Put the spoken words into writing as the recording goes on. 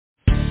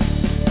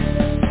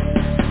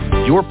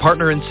Your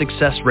Partner in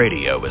Success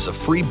Radio is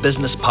a free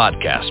business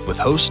podcast with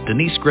host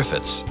Denise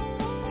Griffiths.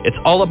 It's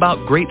all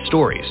about great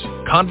stories,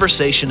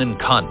 conversation, and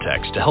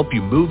context to help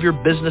you move your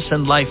business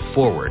and life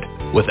forward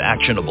with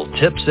actionable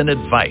tips and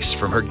advice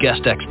from her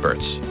guest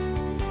experts.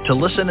 To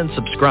listen and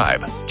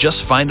subscribe, just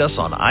find us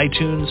on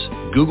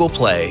iTunes, Google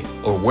Play,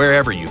 or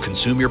wherever you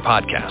consume your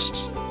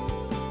podcasts.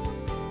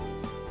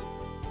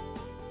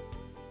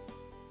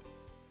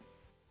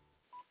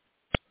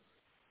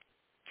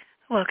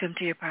 Welcome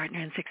to Your Partner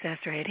in Success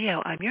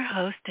Radio. I'm your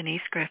host, Denise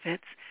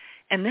Griffiths,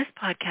 and this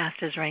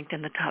podcast is ranked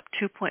in the top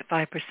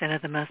 2.5%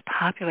 of the most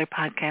popular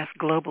podcasts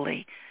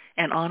globally.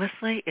 And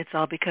honestly, it's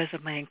all because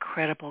of my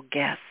incredible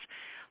guests.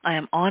 I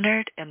am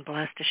honored and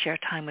blessed to share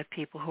time with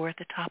people who are at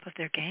the top of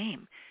their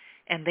game.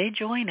 And they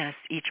join us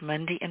each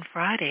Monday and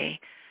Friday,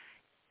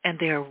 and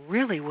they are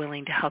really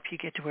willing to help you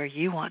get to where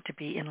you want to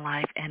be in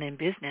life and in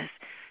business.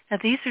 Now,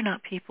 these are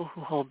not people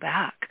who hold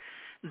back.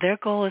 Their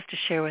goal is to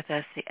share with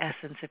us the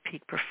essence of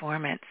peak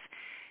performance.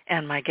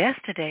 And my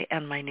guest today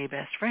and my new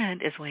best friend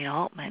is Wayne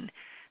Altman.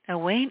 Now,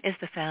 Wayne is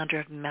the founder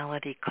of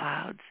Melody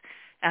Clouds.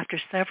 After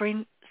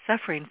suffering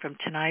from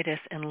tinnitus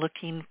and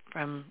looking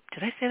from,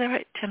 did I say that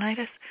right,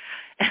 tinnitus?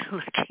 And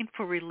looking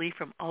for relief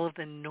from all of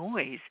the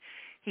noise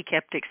he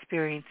kept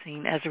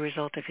experiencing as a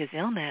result of his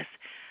illness,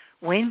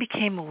 Wayne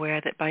became aware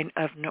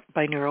of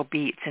binaural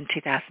beats in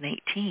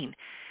 2018.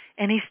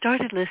 And he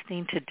started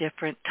listening to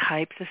different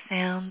types of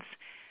sounds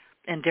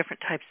and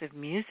different types of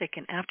music,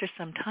 and after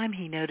some time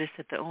he noticed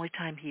that the only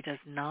time he does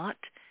not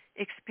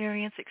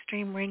experience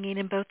extreme ringing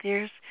in both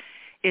ears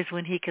is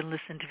when he can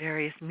listen to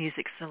various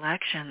music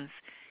selections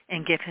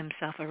and give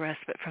himself a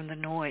respite from the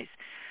noise.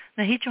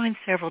 Now, he joined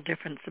several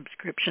different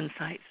subscription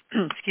sites,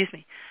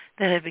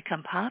 that have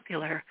become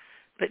popular,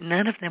 but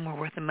none of them were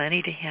worth the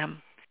money to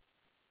him.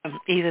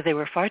 Either they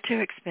were far too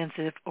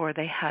expensive or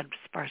they had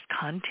sparse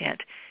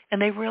content,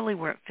 and they really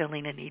weren't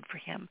filling a need for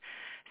him.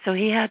 So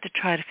he had to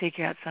try to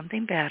figure out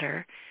something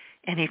better,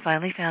 and he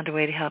finally found a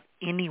way to help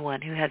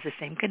anyone who has the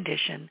same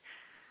condition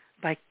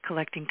by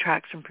collecting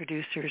tracks from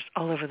producers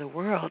all over the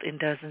world in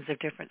dozens of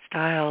different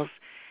styles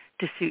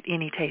to suit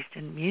any taste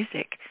in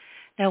music.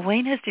 Now,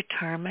 Wayne has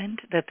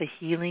determined that the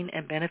healing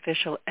and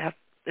beneficial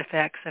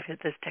effects of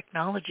this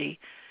technology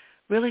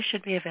really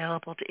should be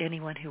available to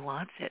anyone who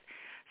wants it.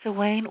 So,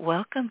 Wayne,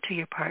 welcome to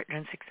Your Partner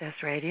in Success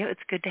Radio.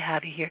 It's good to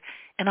have you here,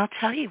 and I'll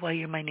tell you why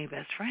you're my new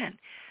best friend.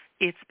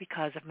 It's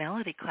because of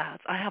Melody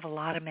Clouds. I have a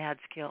lot of mad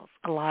skills,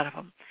 a lot of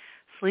them.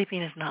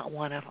 Sleeping is not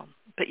one of them,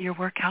 but your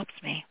work helps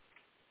me.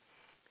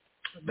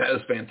 That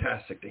is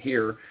fantastic to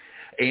hear,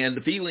 and the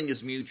feeling is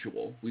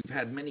mutual. We've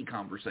had many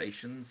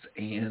conversations,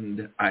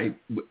 and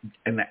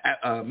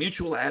the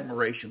Mutual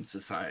Admiration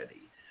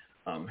Society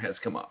has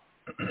come up.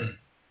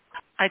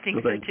 I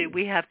think so too.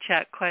 We have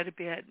chat quite a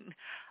bit.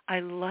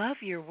 I love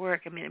your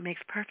work. I mean, it makes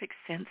perfect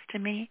sense to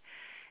me,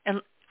 and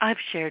I've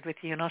shared with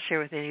you, and I'll share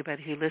with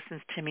anybody who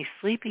listens to me,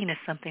 sleeping is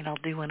something I'll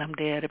do when I'm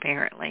dead,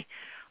 apparently.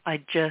 I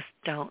just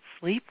don't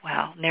sleep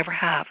well, never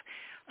have.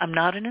 I'm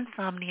not an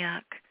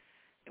insomniac.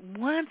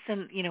 Once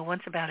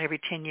about every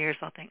 10 years,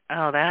 I'll think,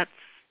 oh, that's,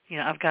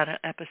 I've got an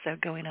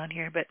episode going on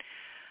here. But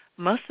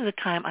most of the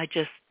time,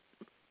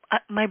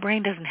 my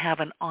brain doesn't have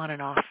an on and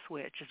off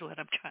switch is what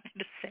I'm trying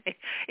to say.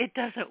 It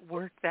doesn't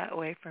work that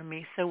way for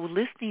me. So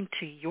listening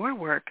to your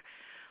work,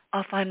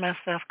 I'll find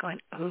myself going,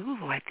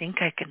 oh, I think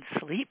I can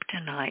sleep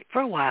tonight,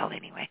 for a while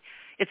anyway.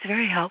 It's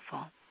very helpful.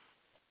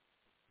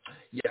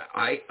 Yeah,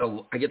 I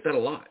get that a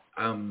lot,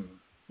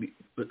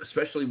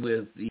 especially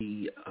with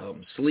the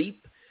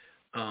sleep,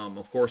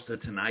 of course, the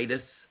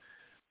tinnitus.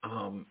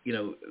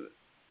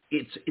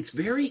 It's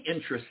very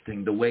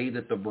interesting the way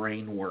that the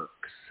brain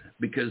works,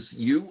 because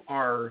you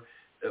are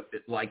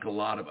like a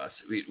lot of us,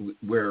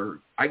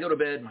 where I go to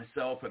bed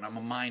myself and I'm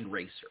a mind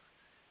racer.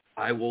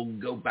 I will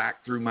go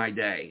back through my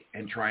day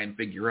and try and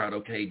figure out,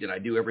 okay, did I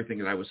do everything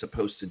that I was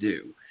supposed to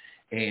do?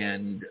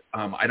 And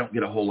I don't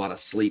get a whole lot of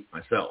sleep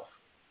myself.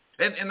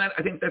 And that,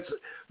 I think that's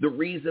the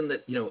reason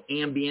that,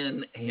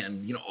 Ambien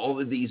and,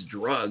 all of these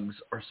drugs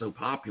are so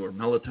popular.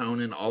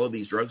 Melatonin, all of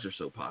these drugs are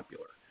so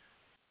popular.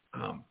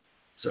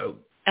 So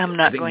I'm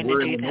not going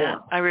to do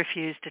that. I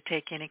refuse to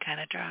take any kind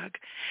of drug.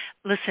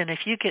 Listen, if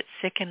you get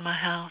sick in my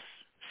house,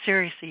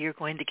 seriously, you're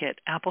going to get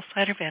apple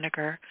cider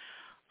vinegar,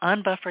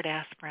 unbuffered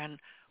aspirin,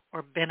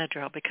 or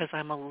Benadryl, because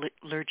I'm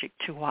allergic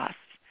to wasps.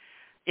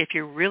 If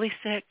you're really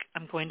sick,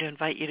 I'm going to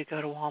invite you to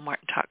go to Walmart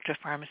and talk to a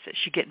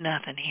pharmacist. You get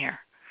nothing here.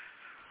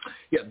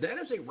 Yeah, that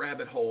is a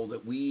rabbit hole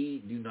that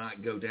we do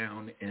not go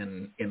down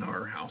in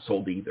our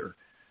household either.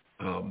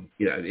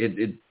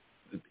 It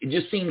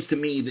just seems to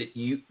me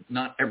that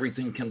not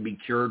everything can be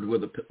cured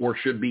or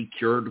should be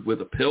cured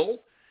with a pill,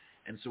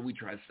 and so we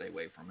try to stay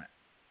away from it.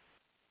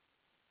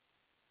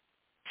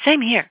 Same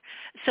here.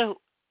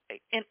 So,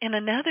 and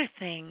another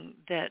thing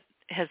that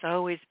has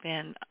always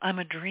been, I'm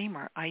a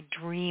dreamer. I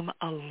dream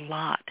a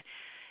lot,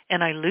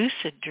 and I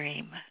lucid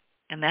dream,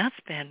 and that's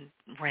been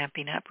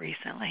ramping up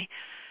recently.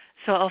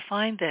 So I'll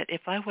find that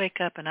if I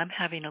wake up and I'm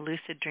having a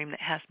lucid dream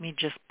that has me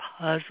just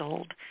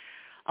puzzled,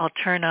 I'll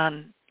turn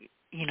on,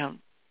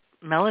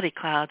 melody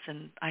clouds,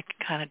 and I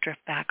can kind of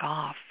drift back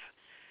off.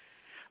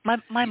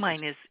 My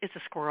mind it's a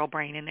squirrel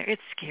brain in there.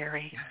 It's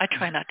scary. I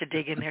try not to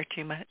dig in there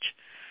too much.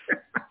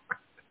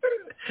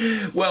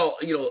 Well,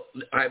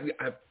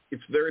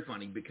 it's very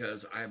funny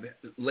because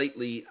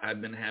lately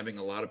I've been having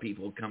a lot of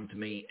people come to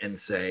me and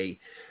say,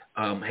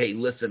 hey,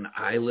 listen,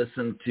 I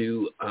listen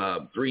to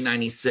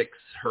 396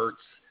 hertz.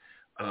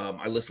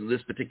 I listen to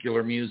this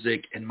particular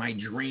music, and my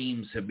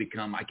dreams have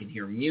become, I can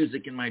hear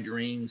music in my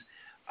dreams.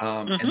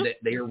 And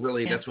they are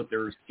really, that's what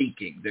they're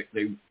seeking.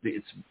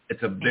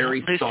 It's a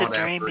very sought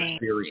after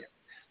experience.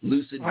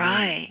 Lucid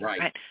dreaming,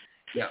 right.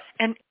 Yeah.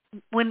 And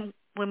when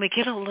we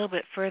get a little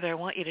bit further, I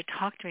want you to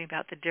talk to me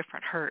about the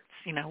different hertz,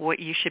 what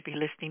you should be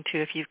listening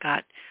to if you've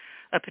got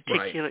a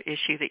particular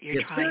issue that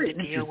you're trying to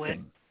deal with.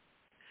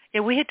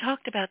 Yeah, we had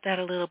talked about that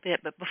a little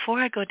bit, but before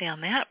I go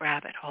down that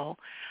rabbit hole,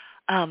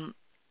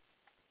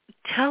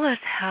 tell us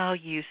how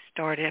you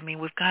started. I mean,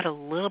 we've got a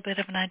little bit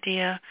of an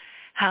idea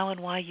how and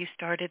why you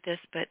started this,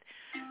 but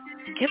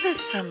give us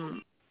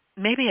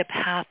maybe a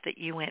path that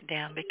you went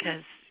down,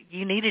 because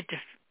you needed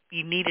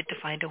to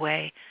find a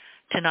way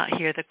to not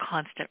hear the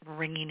constant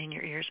ringing in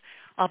your ears.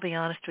 I'll be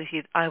honest with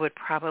you, I would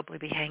probably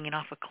be hanging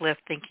off a cliff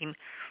thinking,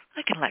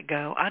 I can let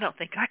go. I don't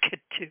think I could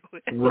do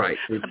it. Right.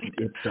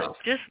 It's tough.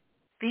 Just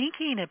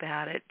thinking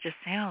about it just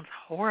sounds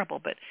horrible.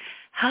 But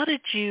how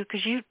did you,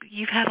 because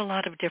you've had a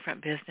lot of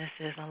different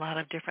businesses and a lot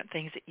of different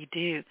things that you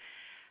do.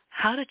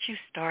 How did you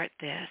start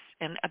this,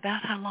 and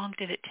about how long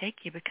did it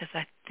take you? Because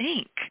I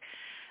think,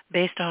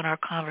 based on our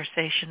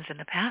conversations in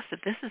the past,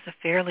 that this is a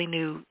fairly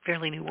new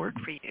work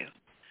for you.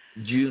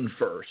 June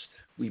 1st,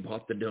 we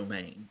bought the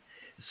domain.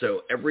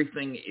 So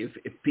everything, if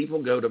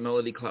people go to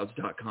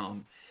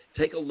melodyclouds.com,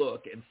 take a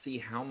look and see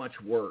how much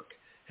work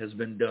has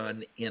been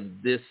done in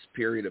this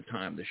period of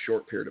time, this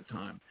short period of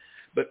time.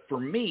 But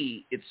for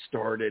me, it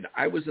started,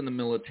 I was in the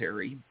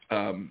military.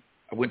 I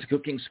went to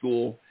cooking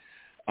school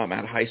out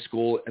of high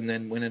school, and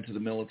then went into the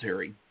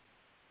military.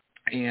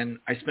 And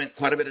I spent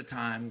quite a bit of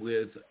time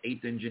with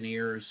 8th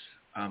engineers.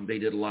 They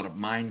did a lot of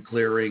mine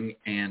clearing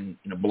and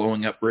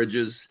blowing up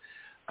bridges.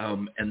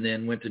 And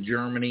then went to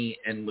Germany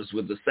and was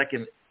with the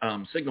 2nd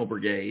Signal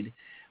Brigade,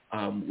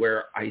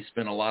 where I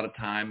spent a lot of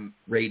time,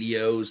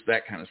 radios,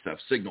 that kind of stuff,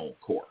 Signal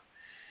Corps.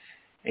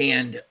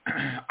 And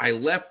I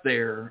left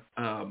there,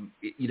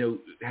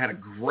 had a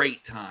great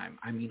time.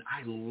 I mean,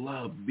 I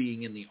loved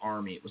being in the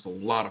Army. It was a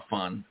lot of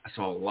fun. I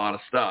saw a lot of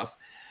stuff.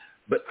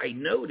 But I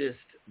noticed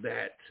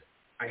that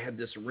I had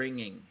this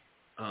ringing.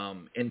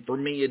 And for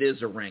me, it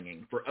is a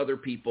ringing. For other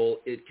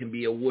people, it can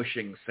be a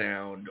whooshing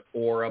sound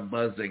or a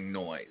buzzing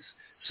noise.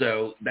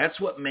 So that's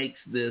what makes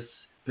this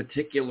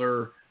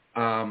particular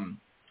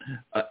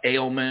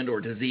ailment or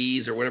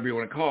disease or whatever you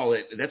want to call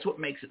it, that's what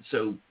makes it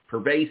so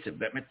pervasive.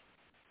 That makes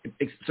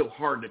it so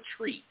hard to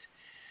treat,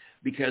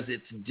 because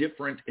it's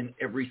different in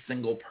every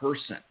single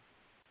person.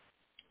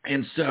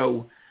 And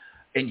so,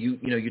 and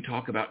you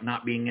talk about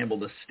not being able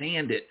to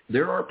stand it.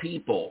 There are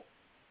people,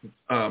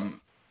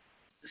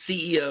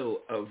 CEO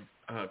of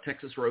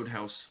Texas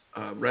Roadhouse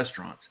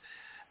Restaurants,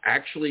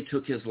 actually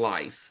took his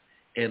life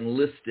and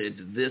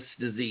listed this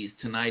disease,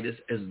 tinnitus,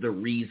 as the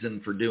reason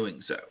for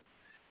doing so.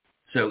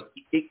 So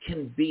it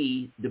can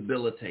be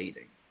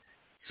debilitating.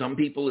 Some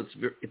people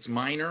it's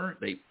minor.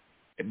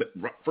 But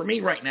for me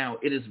right now,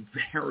 it is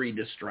very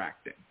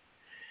distracting.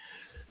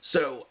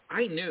 So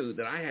I knew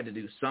that I had to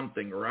do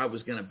something, or I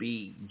was going to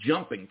be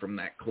jumping from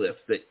that cliff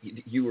that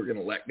you were going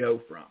to let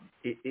go from.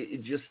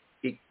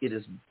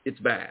 It's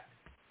bad.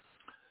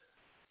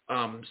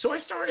 So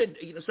I started,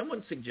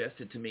 someone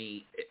suggested to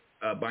me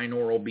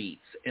binaural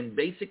beats. And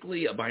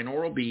basically a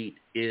binaural beat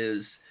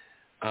is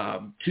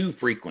 2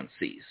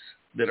 frequencies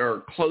that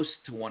are close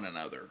to one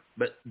another,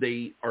 but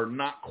they are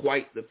not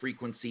quite the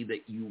frequency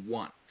that you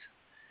want.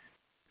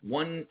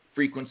 One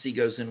frequency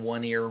goes in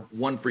one ear,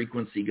 one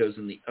frequency goes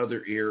in the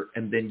other ear,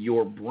 and then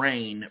your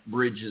brain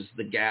bridges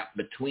the gap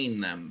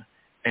between them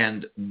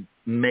and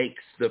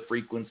makes the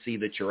frequency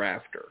that you're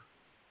after.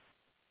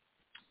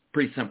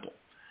 Pretty simple.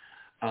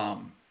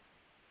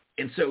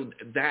 And so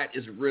that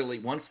is really,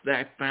 once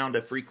I found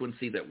a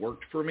frequency that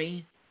worked for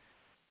me,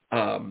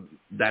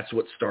 that's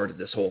what started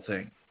this whole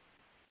thing.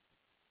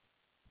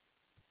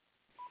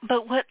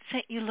 But what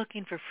sent you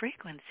looking for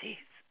frequencies?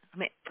 I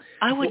mean,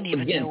 I wouldn't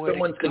even know where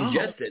to go.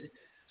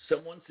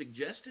 Someone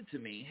suggested to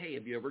me, hey,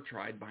 have you ever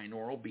tried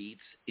binaural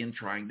beats in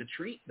trying to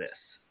treat this?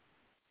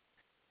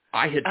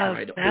 I had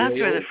tried that's oils.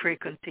 Where the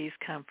frequencies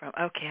come from.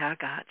 Okay, I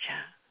gotcha.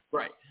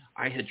 Right.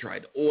 I had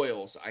tried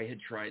oils. I had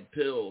tried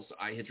pills.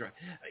 I had tried,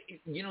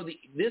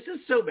 this is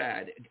so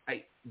bad.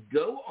 I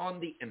go on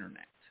the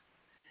internet,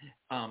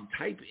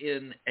 type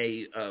in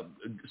a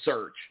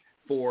search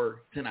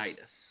for tinnitus.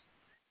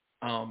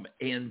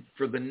 And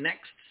for the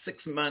next 6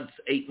 months,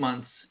 8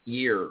 months,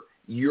 year,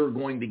 you're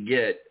going to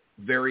get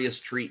various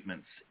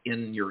treatments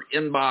in your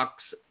inbox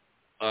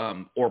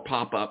or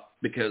pop up,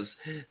 because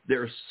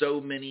there's so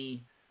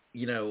many,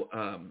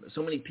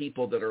 so many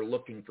people that are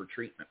looking for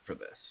treatment for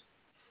this.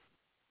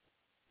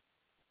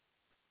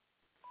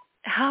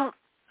 How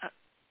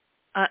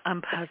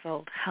I'm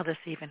puzzled how this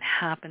even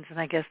happens, and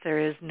I guess there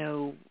is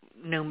no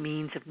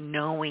means of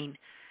knowing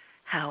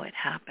how it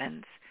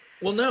happens.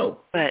 Well, no.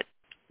 But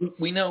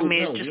we know. I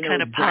mean, No, it just we know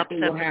kind of pops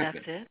exactly up what and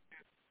happened. that's it.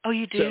 Oh,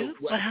 you do? So,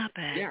 what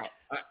happened? Yeah,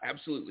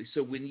 absolutely.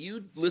 So when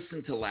you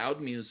listen to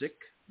loud music,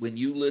 when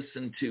you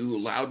listen to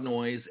loud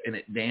noise, and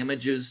it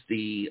damages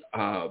the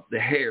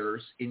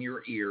hairs in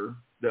your ear,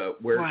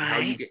 how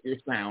you get your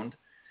sound,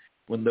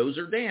 when those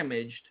are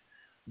damaged,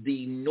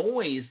 the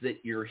noise that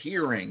you're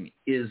hearing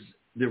is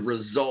the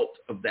result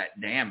of that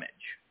damage.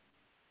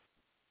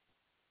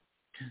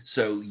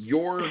 So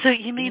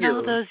you mean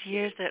all those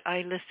years that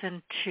I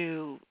listened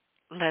to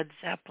Led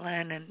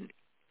Zeppelin and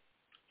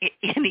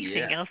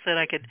anything else that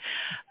I could,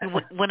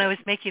 when I was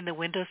making the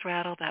windows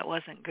rattle, that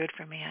wasn't good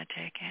for me, I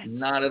take it.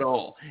 Not at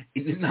all.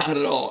 Not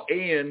at all.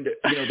 And,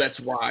 that's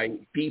why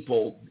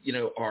people,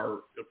 are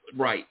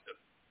right.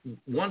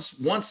 Once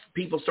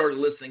people started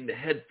listening to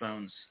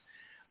headphones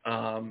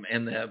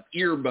and the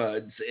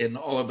earbuds and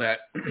all of that,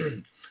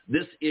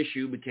 this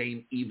issue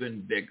became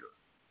even bigger.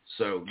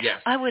 So,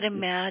 yes. I would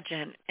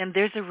imagine, and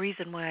there's a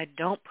reason why I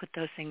don't put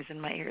those things in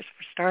my ears.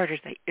 For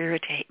starters, they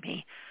irritate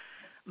me.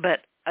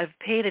 But I've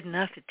paid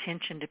enough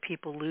attention to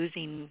people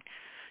losing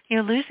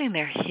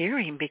their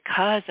hearing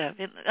because of,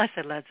 I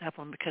said Led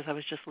Zeppelin because I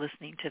was just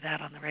listening to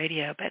that on the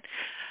radio. But,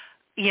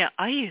 yeah,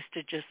 I used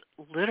to just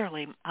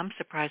literally, I'm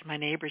surprised my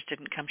neighbors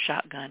didn't come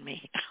shotgun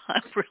me.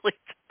 I'm really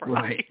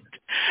surprised.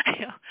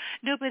 Right.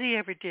 Nobody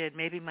ever did.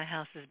 Maybe my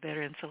house is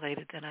better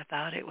insulated than I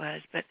thought it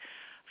was. But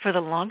for the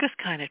longest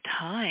kind of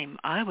time,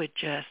 I would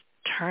just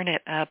turn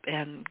it up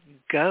and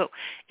go.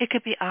 It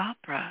could be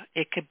opera.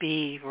 It could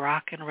be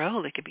rock and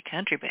roll. It could be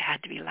country, but it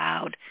had to be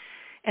loud.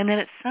 And then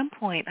at some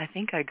point, I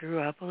think I grew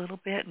up a little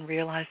bit and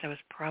realized I was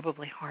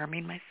probably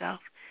harming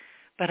myself.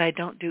 But I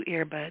don't do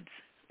earbuds.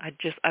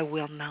 I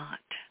will not.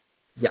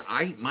 Yeah,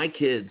 my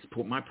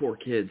poor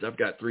kids, I've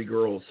got 3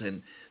 girls,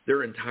 and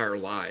their entire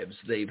lives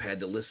they've had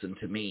to listen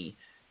to me,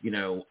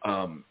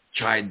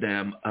 chide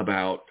them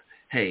about,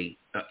 hey,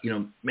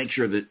 make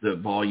sure that the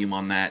volume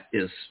on that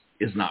is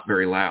not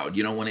very loud.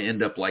 You don't want to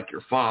end up like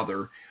your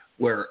father,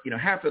 where,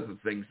 half of the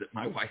things that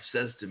my wife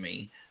says to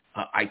me,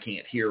 I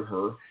can't hear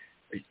her.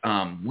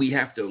 We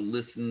have to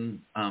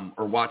listen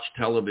or watch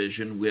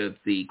television with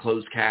the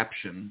closed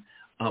caption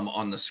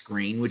on the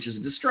screen, which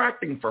is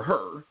distracting for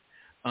her.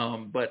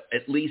 But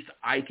at least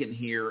I can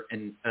hear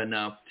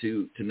enough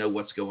to know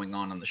what's going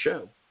on the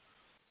show.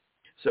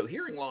 So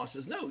hearing loss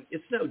it's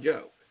no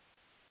joke.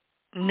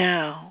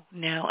 No.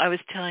 I was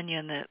telling you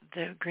in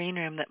the green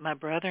room that my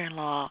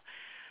brother-in-law,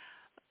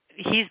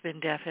 he's been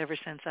deaf ever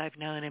since I've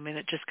known him, and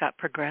it just got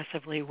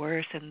progressively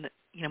worse. And,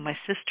 my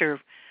sister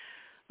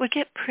would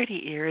get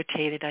pretty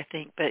irritated, I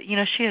think. But,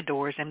 she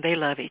adores him. They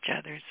love each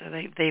other, so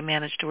they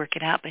managed to work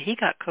it out. But he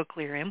got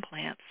cochlear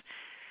implants,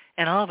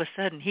 and all of a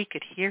sudden he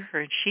could hear her,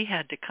 and she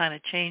had to kind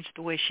of change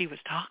the way she was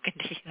talking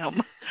to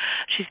him.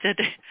 She said,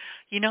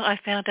 I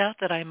found out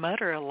that I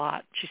mutter a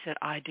lot. She said,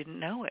 I didn't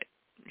know it.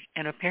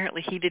 And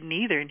apparently he didn't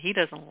either, and he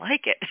doesn't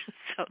like it.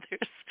 So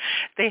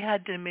they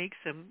had to make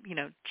some,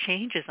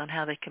 changes on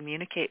how they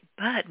communicate.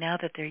 But now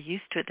that they're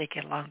used to it, they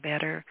get along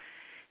better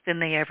than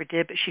they ever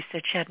did. But she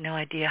said she had no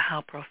idea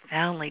how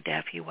profoundly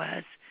deaf he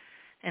was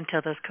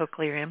until those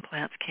cochlear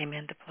implants came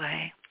into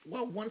play.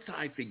 Well, once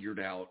I figured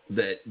out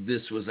that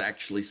this was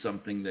actually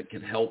something that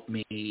could help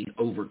me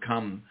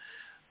overcome,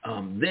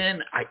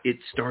 then it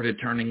started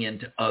turning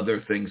into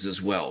other things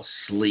as well: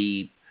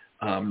 sleep,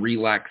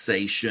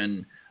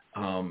 relaxation,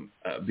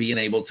 being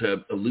able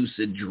to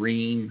lucid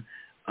dream.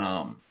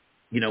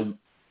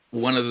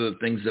 One of the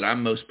things that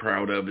I'm most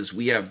proud of is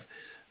we have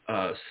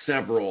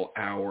several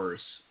hours,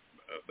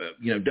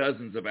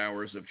 dozens of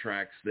hours of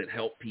tracks that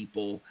help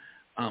people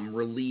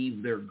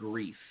relieve their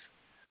grief.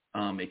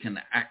 It can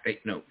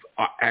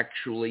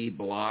actually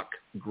block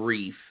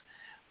grief.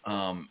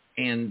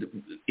 And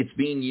it's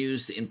being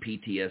used in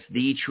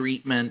PTSD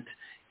treatment.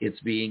 It's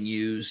being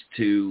used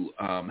to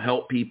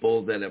help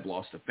people that have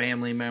lost a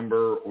family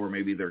member, or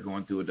maybe they're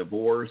going through a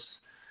divorce.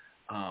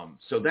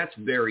 So that's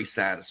very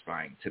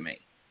satisfying to me.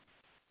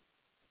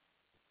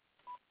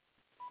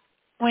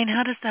 Wayne,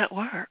 how does that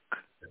work?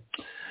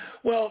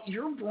 Well,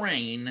 your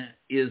brain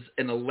is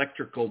an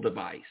electrical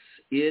device.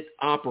 It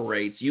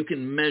operates, you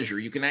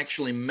can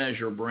actually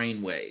measure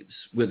brain waves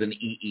with an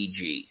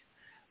EEG.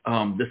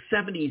 The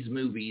 70s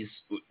movies,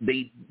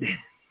 they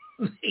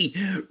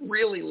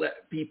really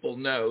let people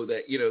know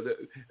that,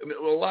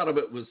 a lot of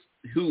it was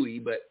hooey,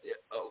 but,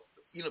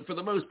 for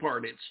the most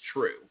part, it's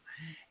true.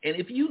 And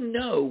if you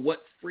know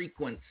what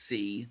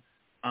frequency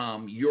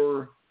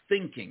you're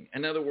thinking,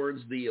 in other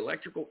words, the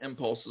electrical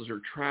impulses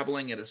are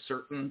traveling at a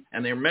certain,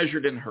 and they're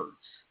measured in hertz.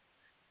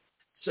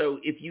 So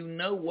if you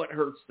know what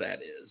hertz that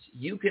is,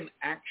 you can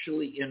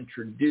actually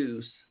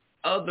introduce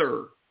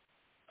other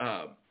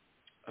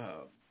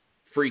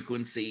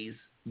frequencies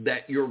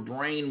that your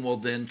brain will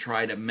then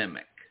try to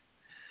mimic.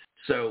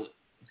 So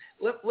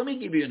let me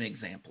give you an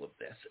example of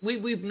this.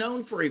 We've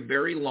known for a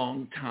very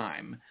long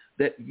time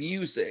that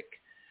music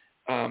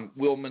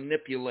will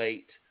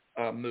manipulate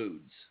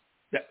moods.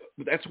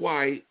 That's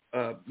why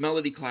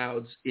Melody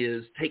Clouds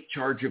is take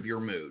charge of your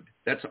mood.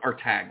 That's our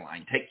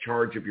tagline, take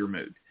charge of your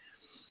mood.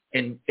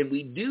 And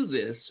we do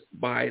this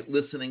by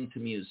listening to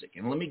music.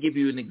 And let me give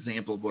you an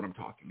example of what I'm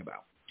talking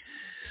about.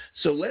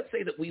 So let's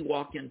say that we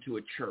walk into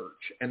a church,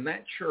 and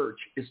that church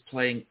is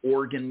playing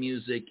organ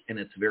music, and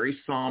it's very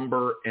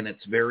somber, and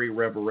it's very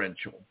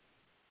reverential.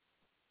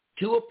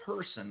 To a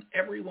person,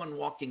 everyone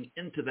walking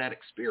into that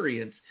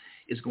experience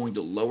is going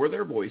to lower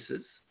their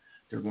voices.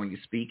 They're going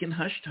to speak in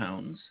hushed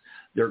tones.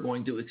 They're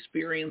going to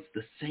experience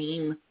the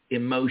same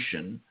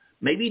emotion,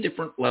 maybe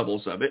different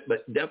levels of it,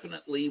 but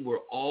definitely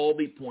we'll all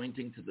be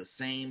pointing to the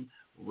same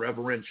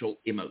reverential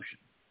emotion.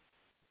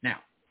 Now,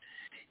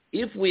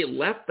 if we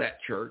left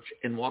that church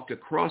and walked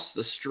across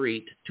the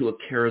street to a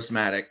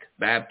charismatic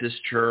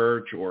Baptist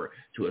church or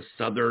to a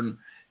Southern,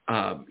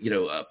 a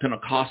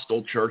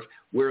Pentecostal church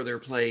where they're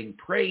playing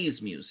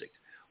praise music,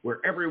 where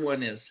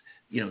everyone is,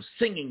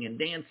 singing and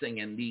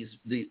dancing and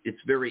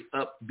it's very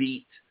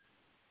upbeat,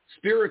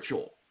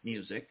 spiritual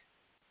music,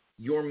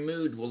 your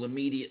mood will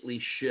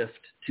immediately shift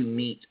to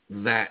meet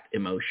that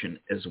emotion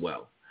as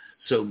well.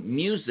 So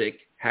music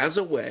has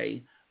a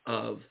way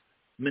of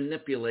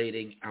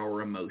manipulating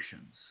our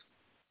emotions.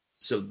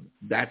 So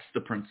that's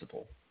the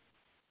principle.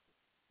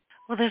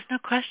 Well, there's no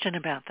question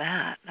about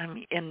that. I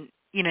mean, in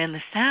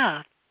the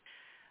South,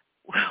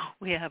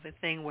 we have a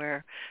thing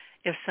where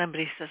if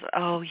somebody says,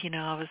 oh,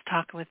 I was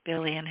talking with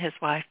Billy and his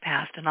wife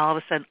passed, and all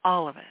of a sudden,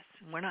 all of us,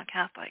 and we're not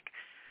Catholic.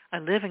 I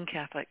live in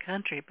Catholic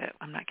country, but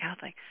I'm not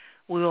Catholic.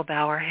 We will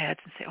bow our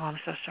heads and say, oh, I'm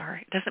so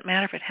sorry. It doesn't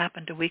matter if it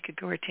happened a week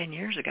ago or 10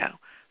 years ago.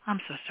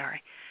 I'm so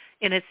sorry.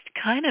 And it's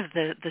kind of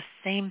the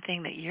same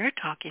thing that you're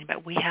talking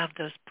about. We have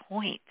those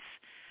points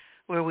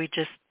where we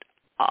just,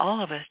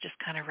 all of us just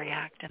kind of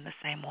react in the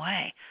same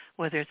way,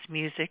 whether it's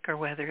music or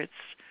whether it's,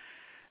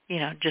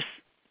 just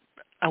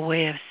a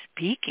way of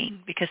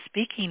speaking. Because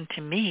speaking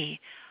to me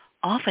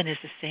often is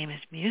the same as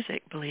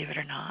music, believe it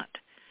or not.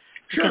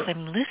 Because Sure.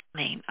 I'm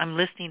listening. I'm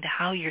listening to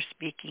how you're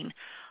speaking.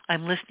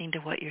 I'm listening to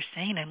what you're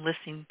saying. I'm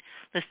listening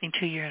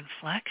to your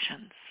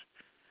inflections.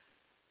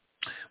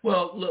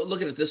 Well,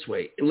 look at it this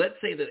way. Let's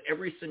say that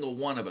every single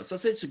one of us,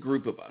 let's say it's a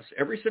group of us,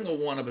 every single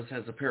one of us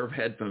has a pair of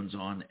headphones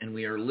on and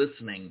we are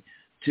listening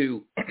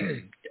to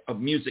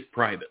music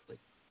privately.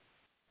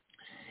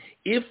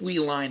 If we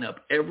line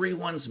up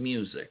everyone's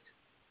music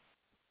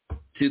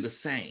to the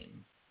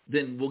same,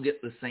 then we'll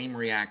get the same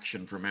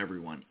reaction from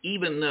everyone,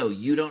 even though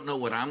you don't know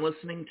what I'm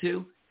listening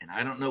to and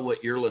I don't know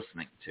what you're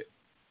listening to.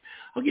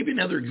 I'll give you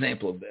another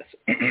example of this.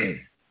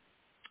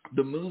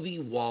 The movie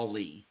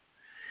Wall-E.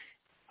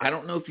 I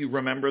don't know if you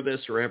remember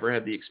this or ever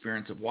had the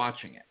experience of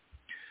watching it,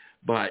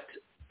 but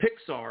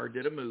Pixar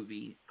did a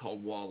movie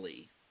called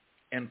Wall-E.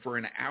 And for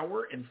an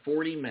hour and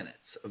 40 minutes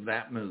of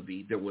that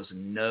movie, there was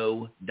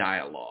no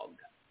dialogue.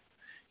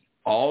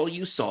 All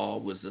you saw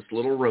was this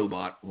little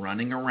robot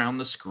running around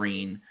the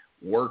screen,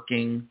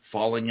 working,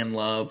 falling in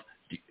love,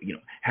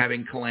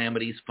 having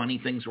calamities,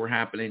 funny things were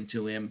happening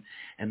to him.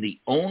 And the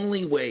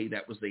only way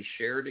that was a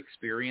shared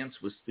experience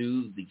was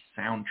through the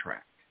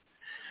soundtrack.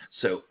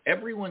 So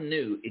everyone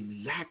knew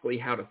exactly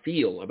how to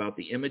feel about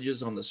the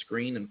images on the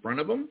screen in front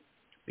of them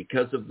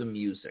because of the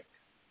music.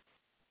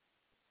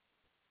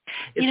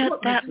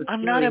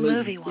 I'm not a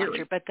movie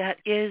watcher, but that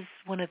is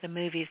one of the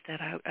movies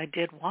that I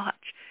did watch.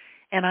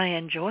 And I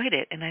enjoyed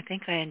it. And I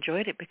think I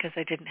enjoyed it because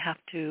I didn't have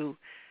to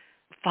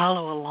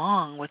follow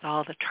along with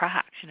all the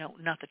tracks,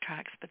 not the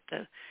tracks, but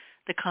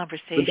the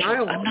conversation. The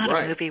dialogue, I'm not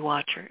right. a movie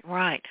watcher.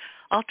 Right.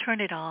 I'll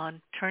turn it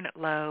on, turn it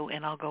low,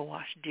 and I'll go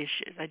wash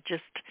dishes.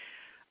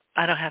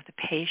 I don't have the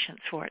patience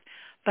for it.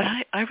 But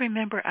I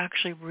remember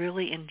actually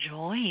really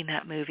enjoying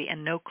that movie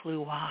and no clue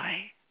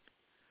why.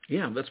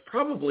 Yeah, that's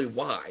probably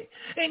why.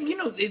 And,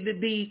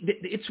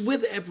 it's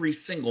with every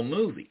single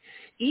movie.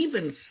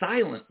 Even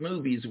silent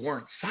movies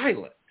weren't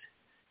silent.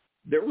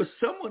 There was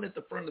someone at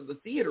the front of the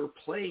theater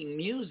playing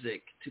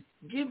music to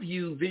give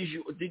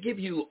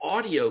you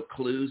audio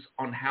clues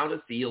on how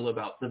to feel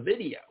about the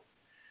video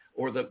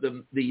or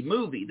the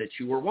movie that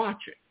you were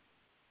watching.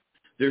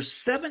 There's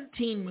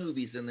 17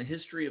 movies in the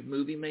history of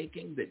movie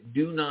making that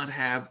do not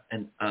have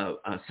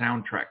a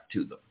soundtrack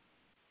to them.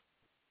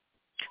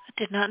 I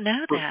did not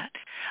know that.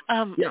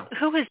 Yeah.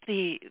 Who was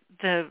the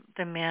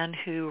man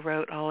who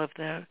wrote all of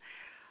the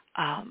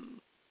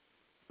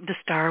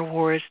Star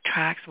Wars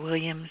tracks?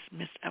 Williams,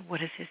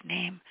 what is his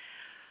name?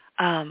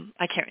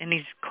 I can't, and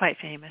he's quite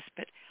famous.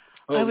 But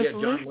I was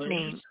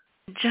listening.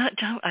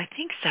 John, I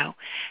think so.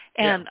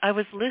 And I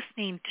was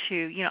listening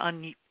to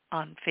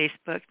on Facebook.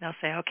 And they'll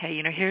say,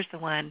 okay, here's the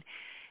one,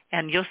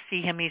 and you'll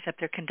see him. He's up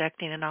there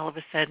conducting, and all of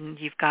a sudden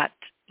you've got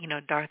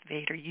Darth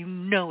Vader.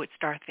 It's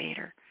Darth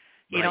Vader.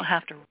 You Right. don't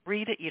have to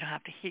read it. You don't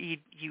have to hear.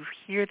 You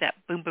hear that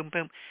boom, boom,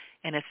 boom,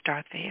 and it's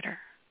Darth Vader.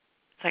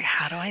 It's like,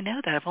 how do I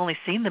know that? I've only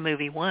seen the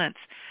movie once,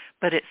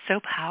 but it's so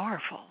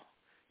powerful.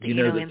 That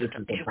this is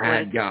a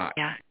bad guy.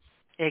 Yeah,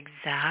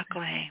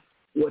 exactly.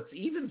 What's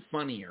even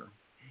funnier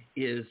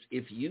is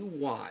if you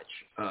watch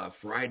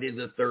Friday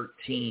the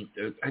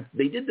 13th,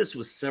 they did this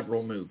with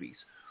several movies,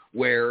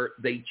 where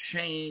they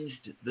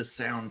changed the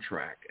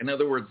soundtrack. In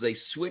other words, they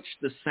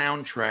switched the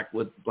soundtrack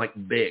with like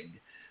Big,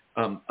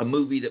 a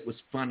movie that was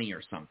funny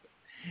or something.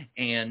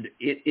 And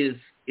it's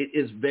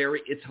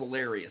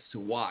hilarious to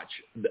watch.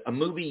 A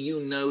movie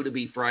to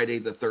be Friday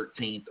the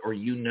 13th or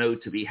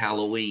to be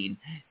Halloween,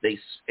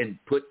 and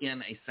put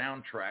in a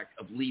soundtrack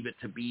of Leave It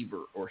to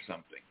Beaver or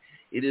something.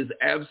 It is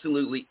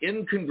absolutely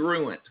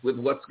incongruent with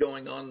what's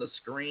going on the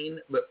screen,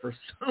 but for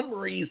some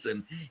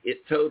reason, it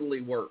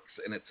totally works,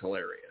 and it's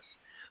hilarious.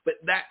 But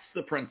that's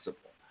the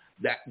principle.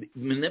 That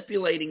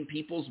manipulating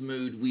people's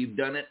mood, we've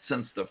done it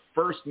since the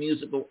first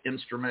musical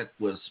instrument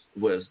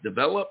was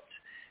developed,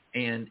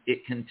 and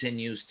it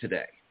continues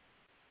today.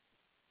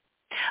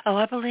 Oh,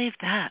 I believe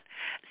that.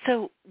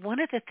 So one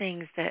of the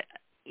things that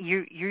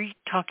you're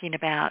talking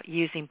about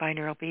using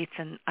binaural beats,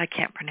 and I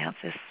can't pronounce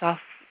this,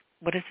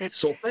 what is it?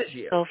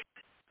 Solfeggio.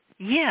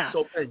 Yeah.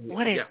 Solfeggio.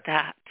 What is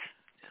that?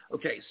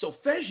 Okay,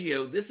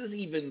 solfeggio, this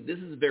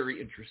is very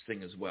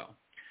interesting as well,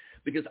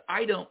 because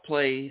I don't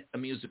play a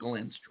musical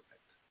instrument,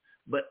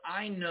 but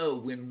I know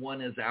when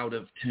one is out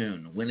of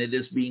tune, when it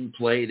is being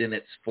played and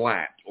it's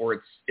flat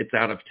or it's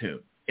out of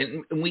tune.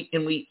 And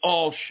we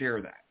all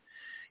share that.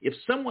 If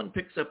someone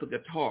picks up a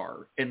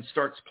guitar and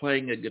starts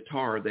playing a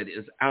guitar that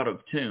is out of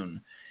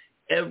tune,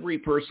 every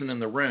person in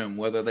the room,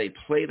 whether they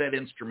play that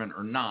instrument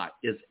or not,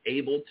 is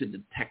able to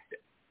detect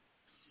it.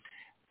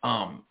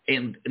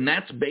 And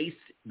that's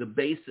the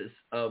basis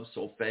of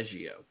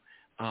solfeggio.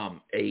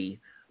 A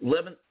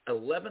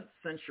 11th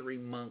century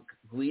monk,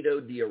 Guido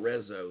di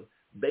Arezzo,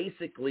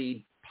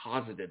 basically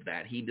posited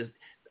that.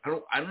 I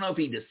don't know if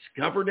he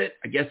discovered it.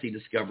 I guess he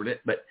discovered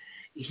it, but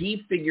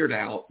he figured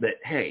out that,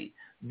 hey,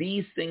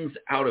 these things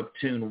out of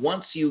tune,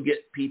 once you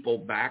get people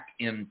back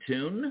in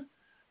tune,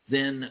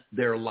 then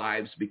their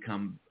lives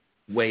become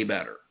way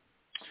better.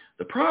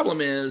 The problem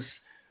is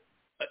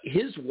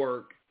his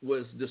work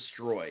was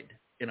destroyed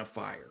in a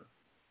fire.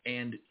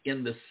 And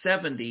in the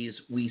 70s,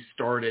 we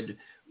started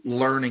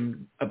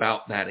learning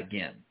about that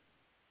again.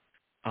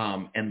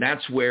 And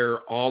that's where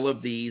all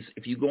of these,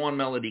 if you go on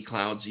Melody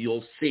Clouds,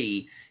 you'll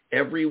see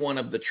every one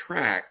of the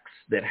tracks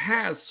that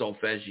has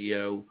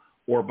solfeggio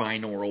or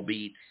binaural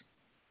beats,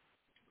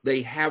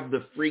 they have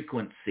the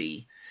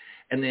frequency,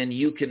 and then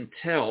you can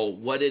tell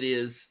what it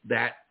is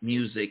that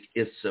music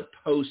is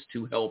supposed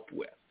to help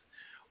with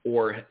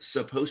or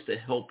supposed to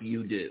help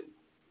you do.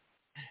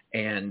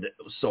 And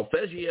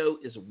solfeggio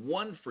is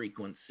one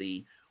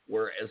frequency,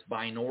 whereas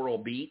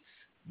binaural beats,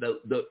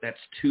 that's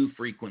two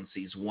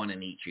frequencies, one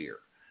in each ear.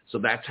 So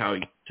that's how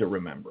to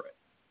remember it.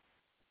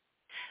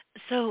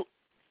 So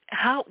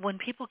when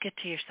people get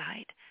to your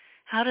site,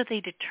 how do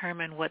they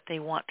determine what they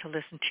want to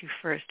listen to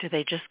first? Do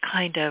they just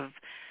kind of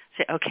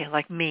say, okay,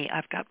 like me,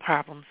 I've got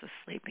problems with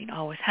sleeping,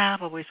 always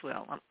have, always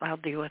will, I'll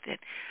deal with it.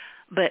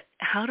 But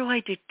how do I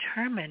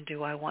determine,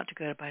 do I want to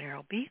go to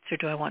binaural beats or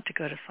do I want to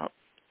go to,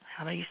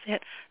 how do you say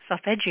it?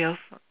 Solfeggio.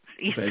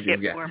 You say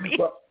it for me.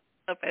 Well,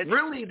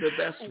 really the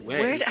best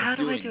way how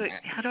do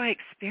I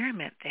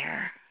experiment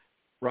there?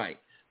 Right.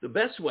 The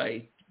best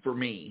way for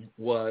me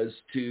was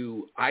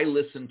I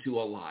listened to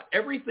a lot.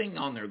 Everything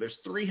on there's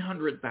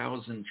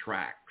 300,000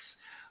 tracks,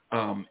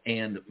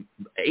 and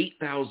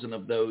 8,000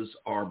 of those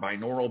are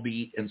binaural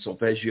beat and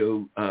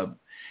solfeggio,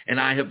 and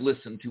I have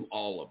listened to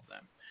all of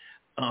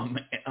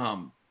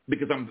them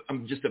because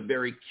I'm just a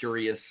very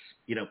curious,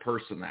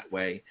 person that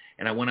way,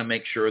 and I want to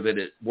make sure that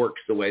it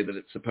works the way that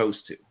it's supposed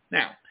to.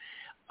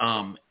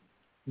 Now,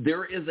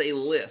 there is a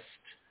list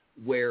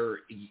where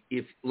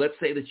if, let's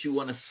say that you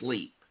want to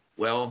sleep,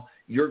 well,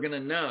 you're going to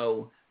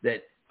know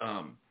that,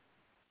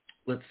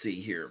 let's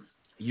see here,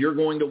 you're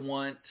going to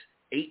want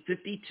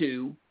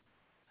 852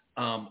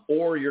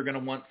 or you're going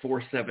to want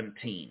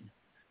 417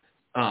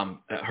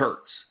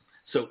 hertz.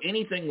 So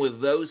anything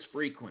with those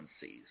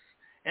frequencies.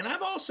 And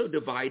I've also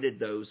divided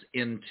those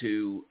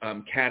into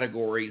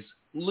categories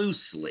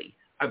loosely.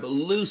 I've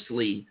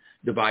loosely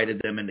divided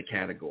them into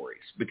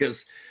categories because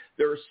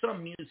there are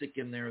some music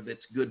in there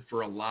that's good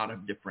for a lot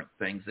of different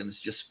things, and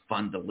it's just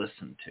fun to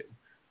listen to.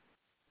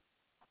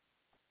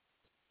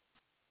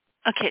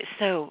 Okay,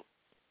 so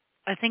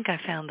I think I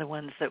found the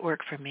ones that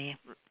work for me.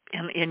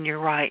 And you're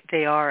right,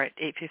 they are at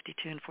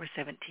 852 and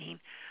 417.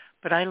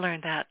 But I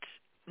learned that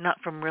not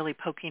from really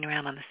poking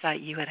around on the site.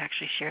 You had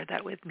actually shared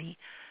that with me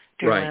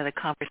during one of the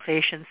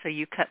conversations. So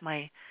you cut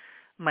my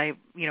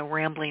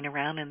rambling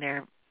around in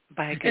there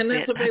by a good bit. And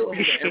that's available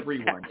to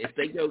everyone. If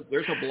they go,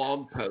 there's a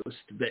blog post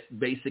that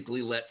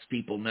basically lets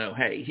people know,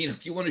 hey,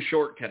 if you want a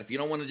shortcut, if you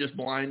don't want to just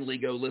blindly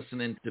go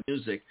listening to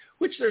music,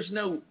 which there's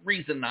no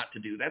reason not to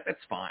do that,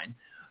 that's fine.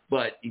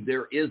 But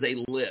there is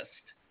a list.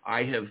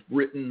 I have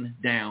written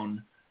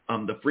down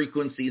the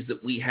frequencies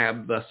that we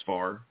have thus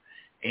far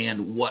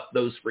and what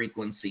those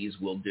frequencies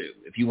will do.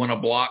 If you want to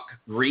block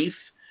grief,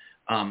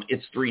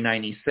 it's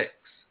 396.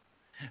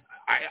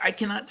 I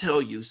cannot tell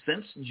you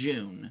since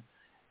June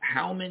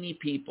how many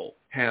people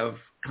have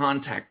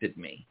contacted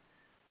me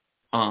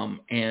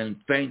and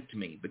thanked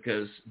me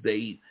because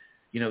they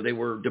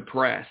were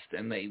depressed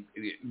and they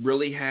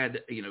really had,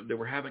 they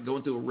were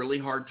going through a really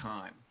hard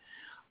time.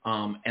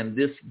 And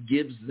this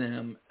gives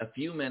them a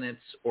few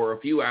minutes or a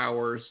few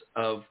hours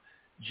of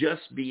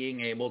just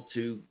being able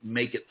to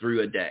make it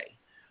through a day,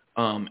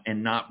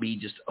 and not be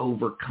just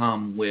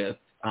overcome with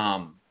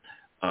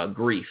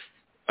grief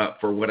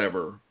for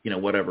whatever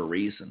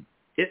reason.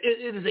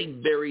 It is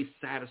a very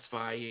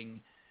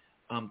satisfying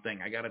thing.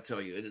 I got to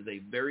tell you, it is a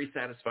very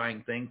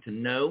satisfying thing to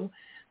know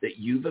that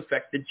you've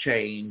affected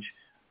change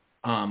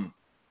and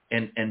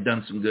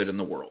done some good in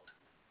the world.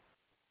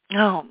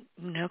 Oh,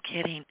 no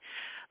kidding.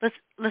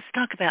 Let's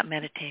talk about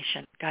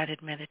meditation,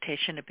 guided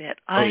meditation a bit.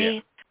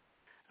 Yeah.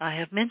 I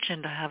have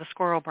mentioned I have a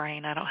squirrel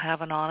brain. I don't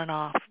have an on and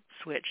off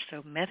switch.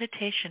 So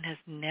meditation has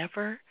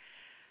never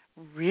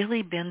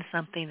really been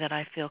something that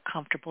I feel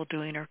comfortable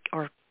doing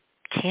or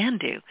can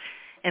do.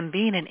 And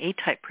being an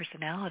A-type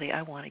personality,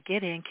 I want to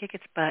get in, kick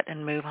its butt,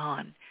 and move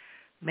on.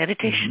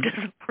 Meditation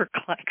doesn't work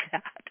like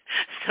that.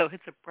 So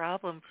it's a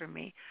problem for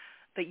me.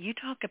 But you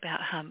talk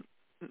about how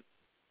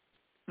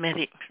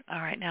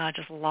all right, now I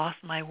just lost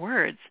my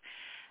words.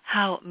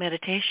 How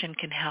meditation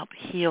can help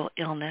heal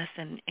illness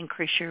and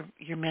increase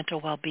your mental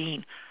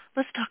well-being.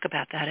 Let's talk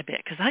about that a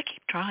bit, because I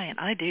keep trying.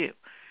 I do.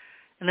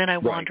 And then I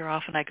wander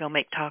off and I go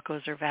make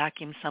tacos or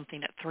vacuum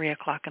something at 3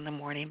 o'clock in the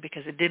morning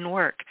because it didn't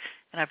work,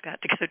 and I've got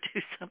to go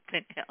do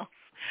something else.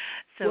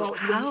 So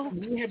how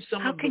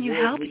can you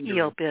help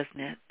heal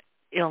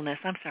illness?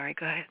 I'm sorry,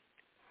 go ahead.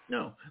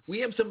 No, we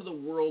have some of the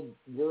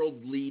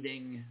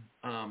world-leading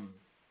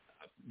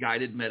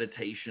guided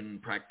meditation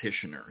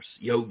practitioners,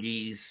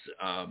 yogis,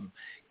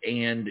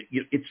 and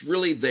it's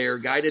really their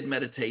guided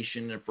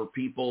meditation for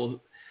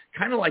people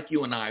kind of like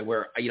you and I,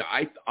 where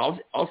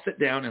I'll sit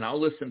down and I'll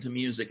listen to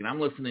music, and I'm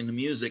listening to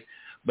music,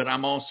 but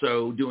I'm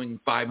also doing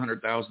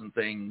 500,000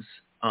 things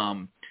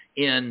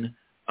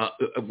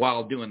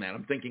while doing that.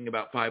 I'm thinking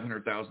about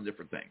 500,000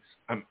 different things.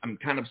 I'm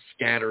kind of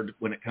scattered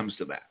when it comes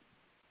to that.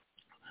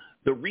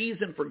 The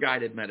reason for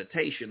guided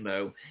meditation,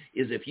 though,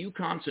 is if you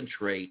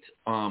concentrate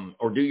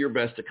or do your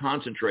best to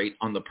concentrate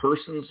on the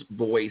person's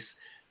voice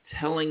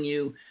telling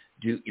you,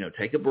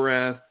 take a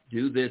breath,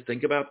 do this,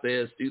 think about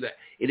this, do that.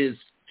 It is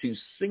to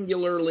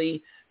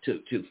singularly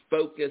to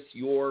focus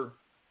your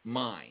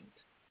mind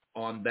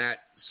on that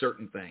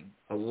certain thing.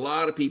 A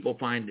lot of people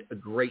find a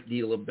great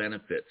deal of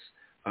benefits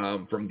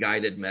from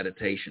guided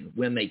meditation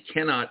when they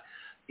cannot.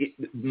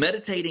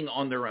 Meditating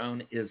on their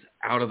own is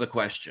out of the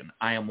question.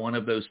 I am one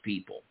of those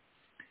people.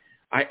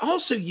 I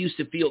also used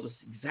to feel this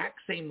exact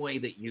same way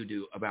that you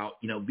do about,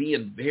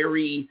 being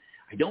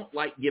I don't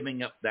like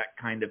giving up that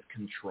kind of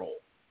control.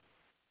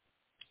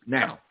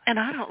 Now. And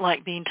I don't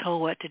like being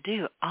told what to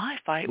do. I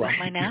fight with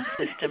my nervous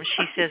system.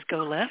 She says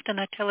go left,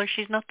 and I tell her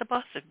she's not the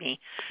boss of me.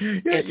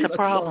 Yeah, it's a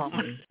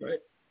problem. Right?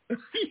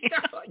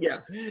 Yeah.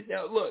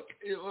 Now, look,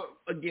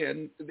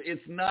 again,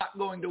 it's not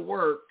going to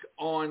work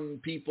on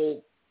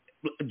people,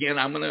 again,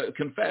 I'm going to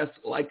confess,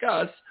 like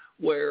us,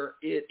 where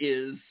it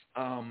is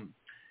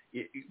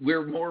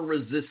we're more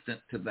resistant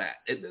to that.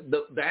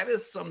 That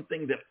is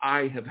something that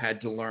I have had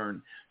to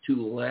learn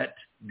to let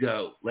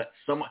go.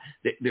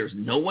 There's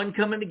no one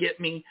coming to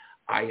get me.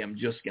 I am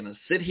just going to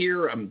sit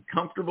here. I'm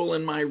comfortable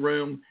in my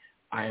room.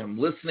 I am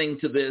listening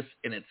to this,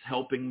 and it's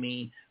helping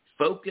me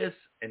focus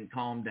and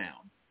calm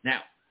down. Now,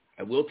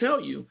 I will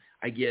tell you,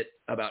 I get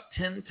about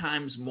 10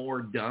 times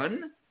more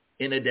done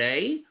in a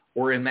day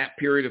or in that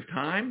period of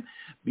time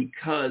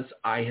because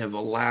I have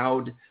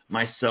allowed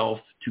myself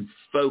to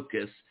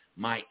focus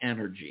my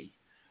energy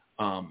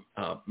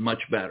much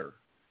better.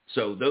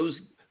 So those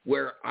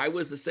where I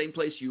was the same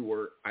place you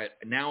were,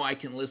 now I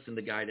can listen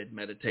to guided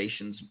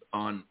meditations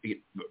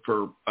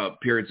for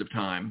periods of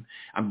time.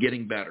 I'm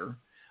getting better.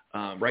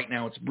 Right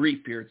now it's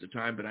brief periods of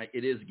time, but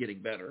it is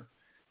getting better.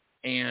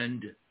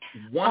 And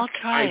I'll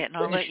try it, and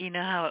I'll let you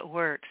know how it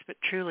works. But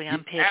truly,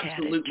 I'm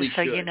pig-headed, just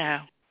so you know.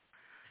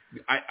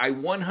 I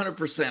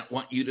 100%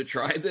 want you to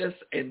try this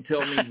and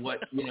tell me what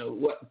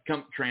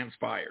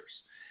transpires.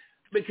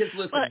 Because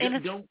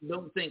listen,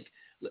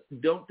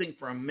 don't think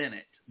for a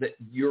minute that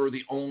you're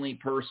the only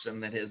person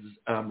that has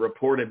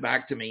reported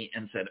back to me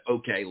and said,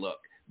 okay, look,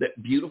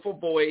 that beautiful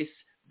voice,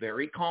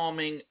 very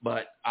calming,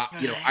 but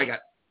I got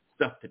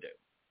stuff to do.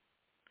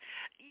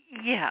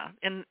 Yeah,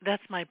 and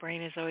that's my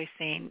brain is always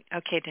saying,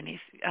 okay,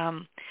 Denise.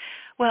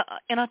 Well,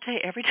 and I'll tell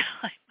you, every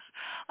time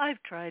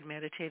I've tried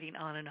meditating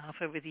on and off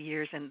over the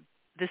years, and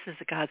this is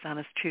the God's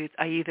honest truth,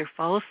 I either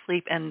fall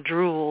asleep and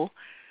drool,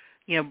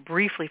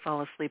 briefly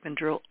fall asleep and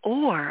drool,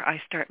 or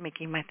I start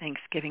making my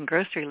Thanksgiving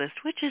grocery list,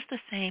 which is the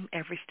same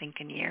every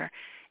stinking year.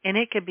 And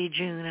it could be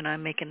June, and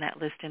I'm making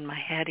that list in my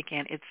head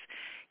again.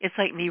 It's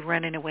like me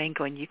running away and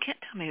going, you can't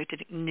tell me what to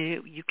do.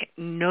 No,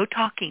 no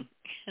talking.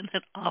 And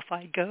then off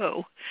I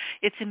go.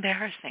 It's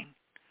embarrassing.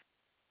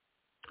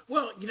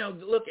 Well,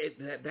 look,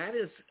 that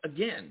is,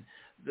 again,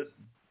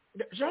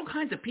 there's all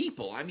kinds of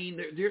people. I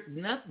mean,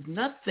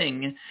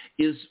 nothing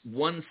is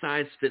one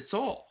size fits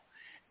all.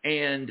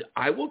 And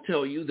I will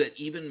tell you that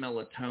even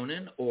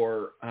melatonin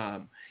or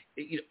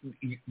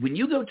when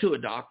you go to a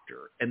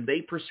doctor and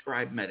they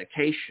prescribe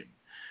medication,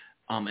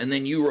 and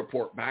then you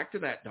report back to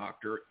that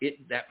doctor,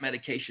 that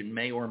medication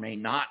may or may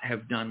not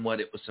have done what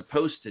it was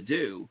supposed to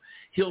do.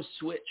 He'll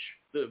switch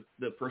the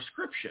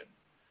prescription.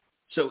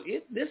 So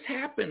this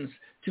happens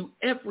to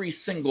every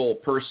single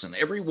person,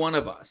 every one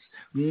of us.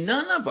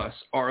 None of us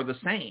are the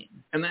same.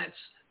 And that's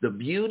the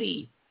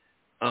beauty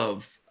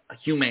of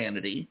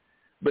humanity,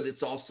 but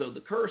it's also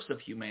the curse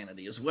of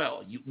humanity as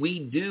well.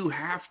 We do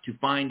have to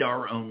find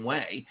our own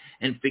way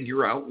and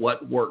figure out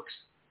what works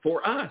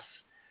for us.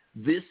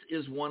 This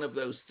is one of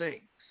those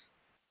things.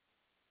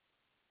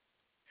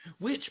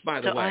 Which, by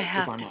the way... So I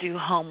have to do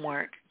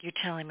homework. You're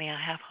telling me I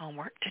have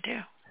homework to do.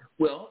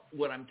 Well,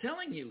 what I'm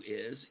telling you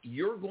is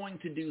you're going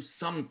to do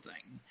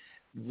something.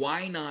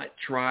 Why not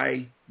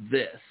try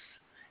this?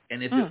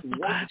 And if it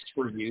works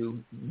for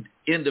you,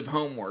 end of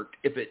homework.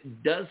 If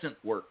it doesn't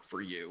work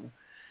for you,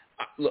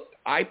 look,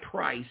 I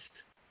priced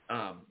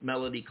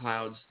Melody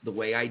Clouds the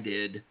way I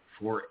did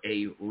for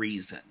a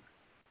reason.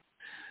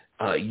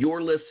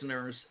 Your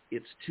listeners,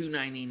 it's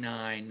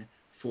 $2.99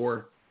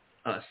 for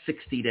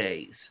 60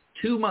 days,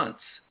 2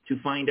 months to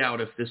find out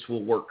if this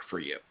will work for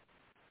you.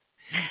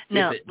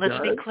 Now, let's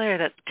be clear,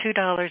 that's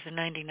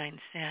 $2.99,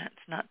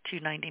 not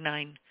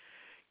 $2.99.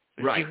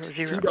 Right,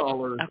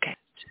 $2. Okay.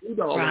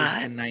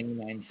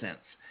 $2.99.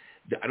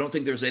 I don't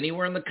think there's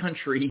anywhere in the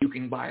country you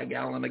can buy a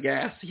gallon of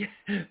gas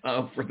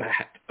for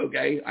that,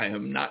 okay? I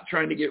am not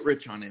trying to get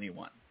rich on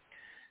anyone.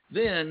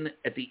 Then,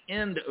 at the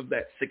end of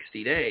that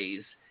 60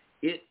 days,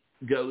 it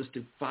goes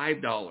to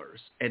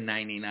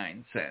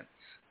 $5.99.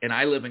 And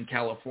I live in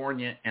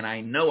California, and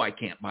I know I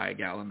can't buy a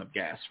gallon of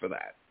gas for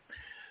that.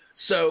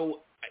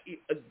 So,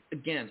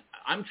 again,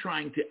 I'm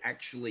trying to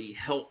actually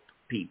help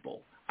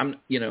people.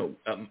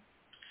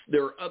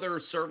 There are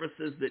other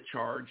services that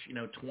charge,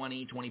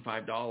 $20,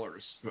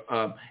 $25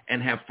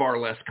 and have far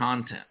less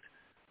content.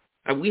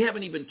 We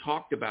haven't even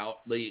talked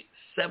about the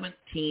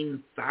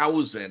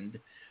 17,000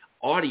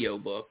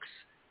 audiobooks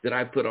that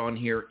I put on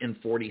here in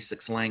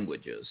 46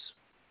 languages.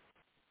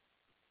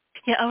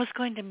 Yeah, I was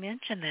going to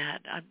mention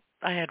that.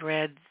 I had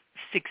read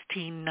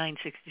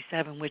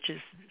 16,967, which is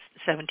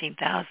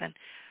 17,000.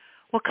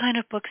 What kind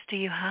of books do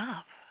you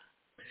have?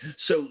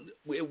 So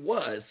it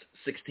was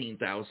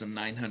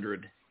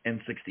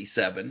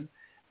 16,967,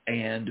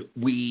 and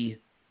we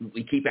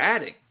keep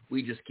adding.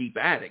 We just keep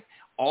adding.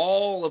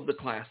 All of the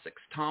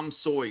classics, Tom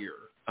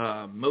Sawyer,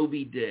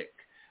 Moby Dick,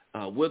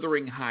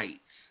 Wuthering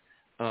Heights,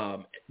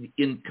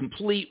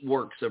 incomplete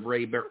works of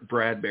Ray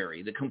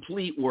Bradbury, the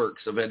complete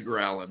works of Edgar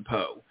Allan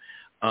Poe.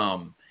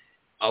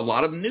 A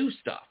lot of new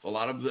stuff, a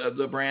lot of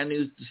the brand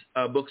new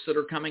books that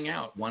are coming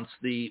out. Once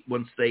they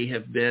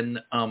have been,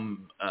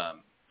 an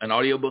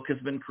audiobook has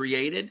been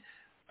created,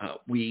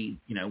 we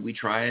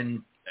try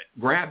and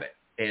grab it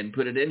and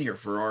put it in here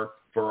for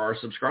our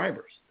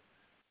subscribers.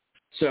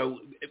 So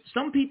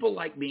some people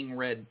like being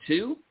read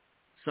to.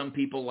 Some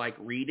people like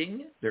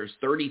reading. There's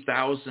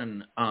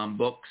 30,000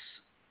 books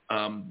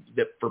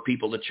that for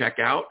people to check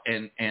out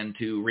and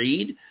to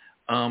read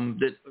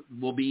that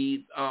will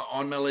be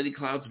on Melody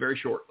Clouds very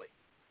shortly.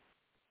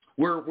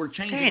 We're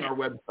changing our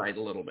website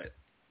a little bit.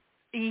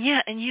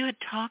 Yeah, and you had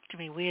talked to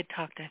me. We had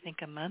talked, I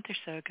think, a month or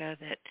so ago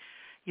that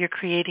you're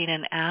creating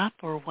an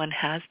app, or one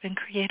has been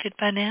created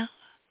by now.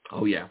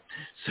 Oh, yeah.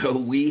 So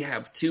we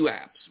have 2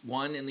 apps,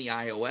 one in the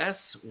iOS,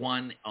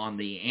 one on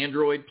the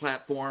Android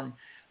platform.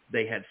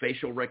 They had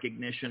facial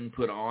recognition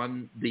put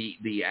on the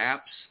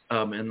apps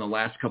in the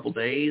last couple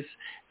days,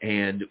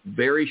 and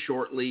very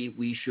shortly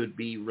we should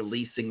be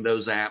releasing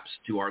those apps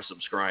to our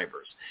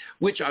subscribers,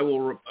 which I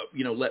will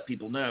let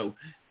people know.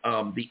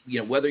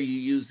 Whether you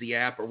use the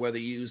app or whether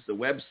you use the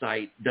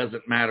website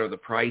doesn't matter. The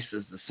price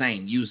is the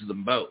same. Use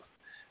them both.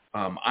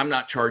 I'm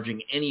not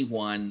charging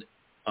anyone.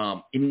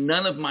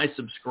 None of my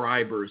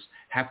subscribers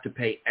have to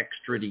pay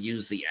extra to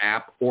use the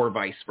app, or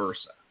vice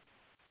versa.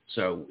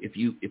 So if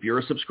you're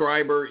a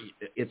subscriber,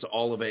 it's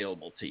all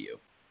available to you.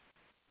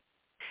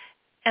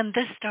 And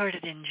this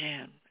started in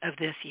June of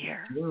this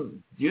year.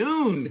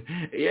 June.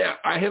 Yeah,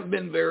 I have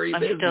been very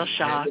busy. I'm still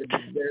shocked. I've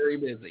been very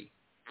busy.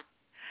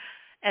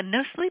 And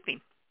no sleeping.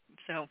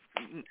 So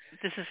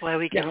this is why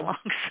we get along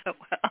so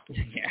well.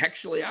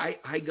 Actually,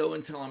 I go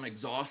until I'm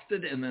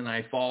exhausted, and then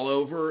I fall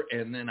over,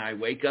 and then I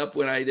wake up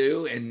when I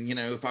do. And,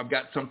 if I've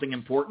got something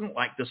important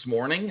like this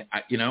morning,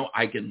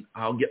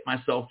 I'll get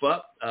myself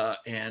up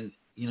and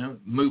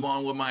move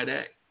on with my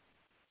day.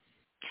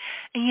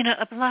 And,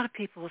 a lot of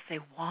people will say,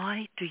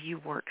 why do you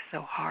work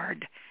so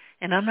hard?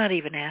 And I'm not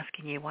even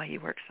asking you why you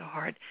work so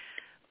hard.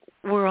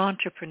 We're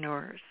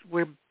entrepreneurs.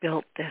 We're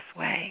built this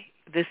way.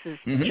 This is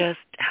just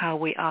how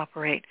we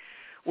operate.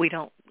 We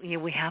don't,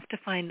 we have to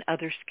find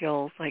other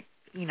skills like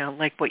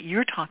what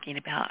you're talking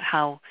about,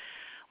 how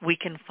we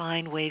can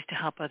find ways to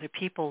help other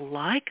people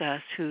like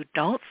us who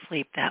don't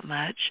sleep that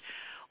much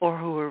or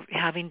who are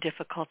having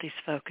difficulties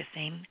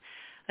focusing.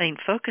 I mean,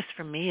 focus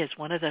for me is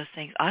one of those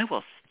things. I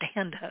will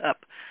stand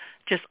up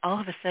just all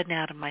of a sudden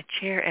out of my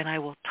chair, and I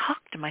will talk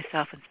to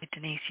myself and say,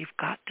 Denise, you've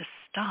got to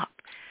stop.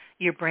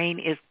 Your brain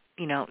is,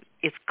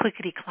 it's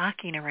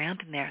clickety-clacking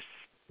around in there.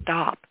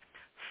 Stop.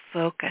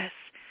 Focus.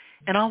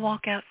 And I'll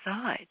walk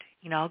outside.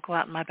 I'll go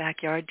out in my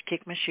backyard to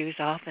kick my shoes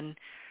off and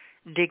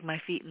dig my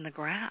feet in the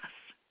grass,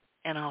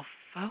 and I'll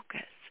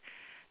focus.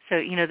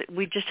 So,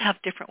 we just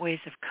have different ways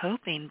of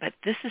coping, but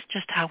this is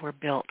just how we're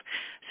built.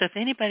 So if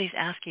anybody's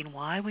asking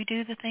why we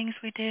do the things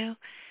we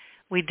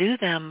do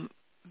them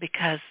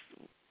because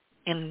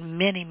in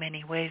many,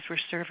 many ways we're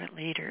servant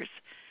leaders.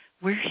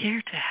 We're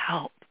here to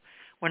help.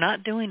 We're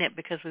not doing it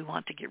because we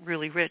want to get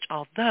really rich,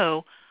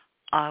 although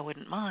I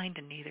wouldn't mind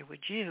and neither would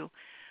you.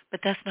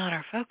 But that's not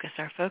our focus.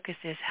 Our focus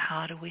is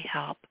how do we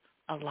help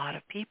a lot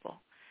of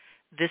people?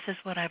 This is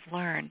what I've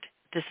learned.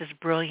 This is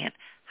brilliant.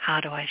 How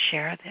do I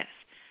share this?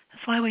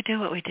 That's why we do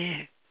what we do.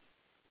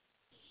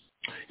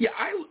 Yeah,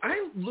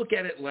 I look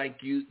at it like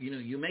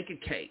you make a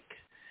cake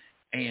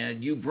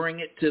and you bring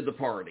it to the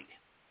party,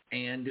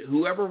 and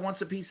whoever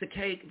wants a piece of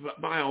cake,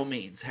 by all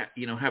means,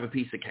 have a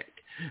piece of cake.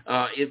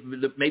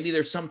 Maybe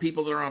there's some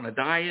people that are on a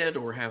diet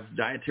or have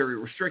dietary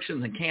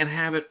restrictions and can't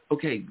have it.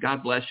 Okay,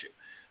 God bless you,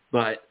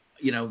 but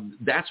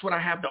that's what I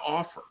have to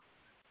offer.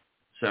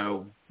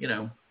 So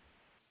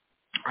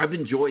I've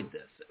enjoyed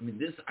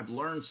this. I've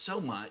learned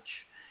so much.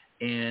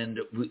 And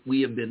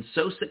we have been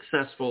so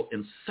successful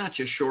in such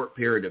a short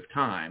period of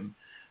time.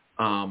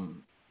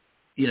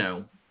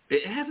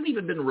 It hasn't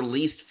even been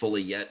released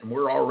fully yet, and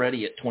we're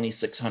already at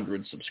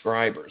 2,600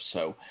 subscribers.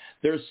 So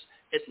there's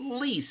at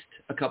least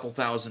a couple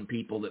thousand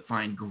people that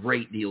find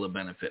great deal of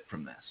benefit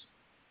from this.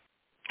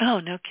 Oh,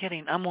 no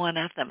kidding. I'm one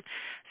of them.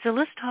 So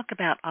let's talk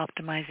about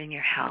optimizing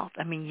your health.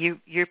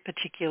 You're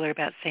particular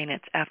about saying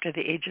it's after the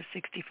age of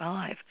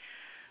 65.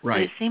 Right.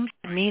 But it seems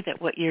to me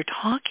that what you're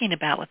talking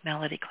about with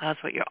Melody Clouds,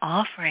 what you're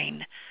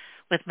offering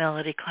with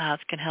Melody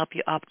Clouds can help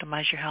you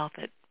optimize your health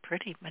at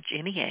pretty much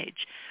any age.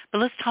 But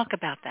let's talk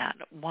about that.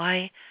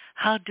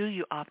 How do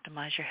you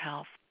optimize your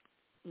health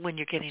when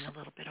you're getting a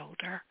little bit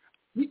older?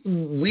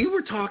 We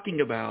were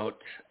talking about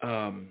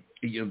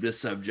this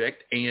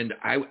subject, and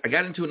I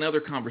got into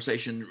another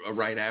conversation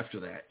right after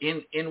that.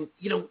 And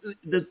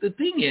the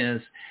thing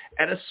is,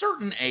 at a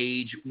certain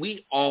age,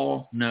 we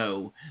all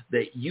know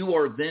that you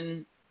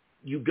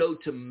go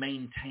to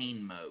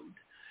maintain mode.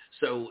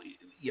 So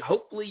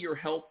hopefully you're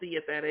healthy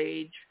at that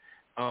age,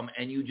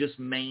 and you just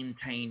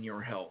maintain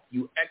your health.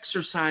 You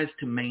exercise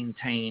to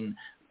maintain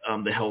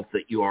the health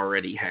that you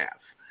already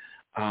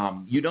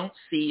have. You don't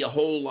see a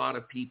whole lot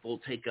of people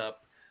take up,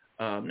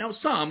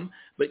 some,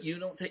 but you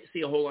don't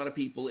see a whole lot of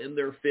people in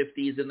their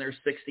 50s, in their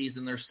 60s,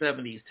 in their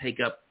 70s take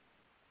up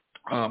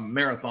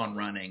marathon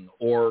running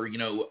or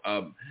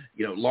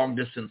long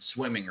distance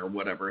swimming or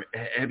whatever,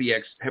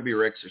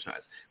 heavier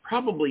exercise.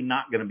 Probably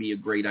not going to be a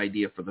great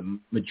idea for the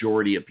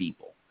majority of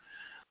people.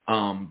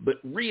 But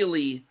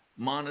really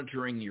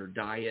monitoring your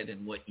diet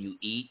and what you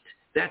eat,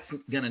 that's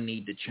going to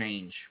need to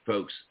change,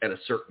 folks, at a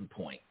certain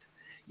point.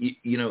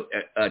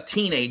 A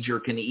teenager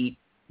can eat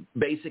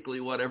basically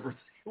whatever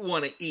they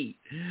want to eat.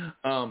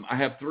 I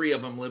have 3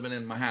 of them living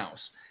in my house.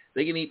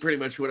 They can eat pretty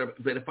much whatever.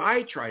 But if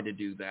I try to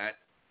do that,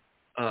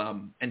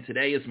 and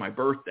today is my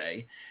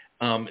birthday,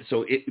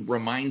 so it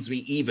reminds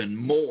me even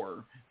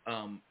more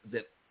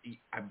that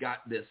I've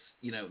got this,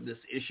 this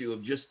issue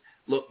of just,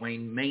 look,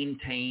 Wayne,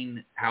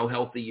 maintain how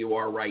healthy you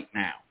are right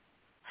now.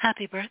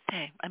 Happy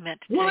birthday. I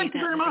meant to tell you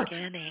that in the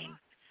beginning.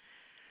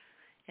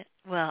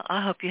 Well,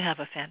 I hope you have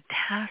a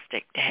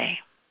fantastic day.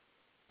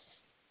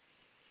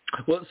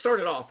 Well, it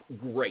started off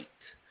great.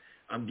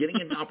 I'm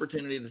getting an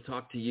opportunity to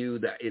talk to you.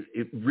 That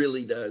it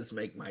really does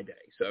make my day.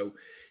 So,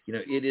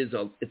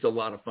 it's a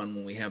lot of fun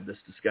when we have this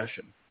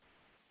discussion.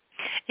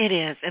 It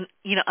is. And,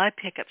 I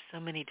pick up so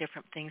many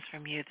different things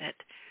from you that,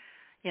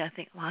 I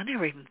think, well, I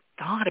never even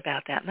thought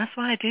about that. And that's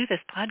why I do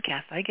this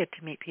podcast. I get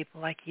to meet people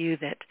like you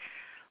that,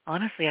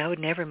 honestly, I would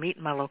never meet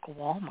in my local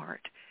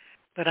Walmart.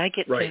 But I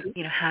get right.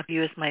 to, have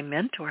you as my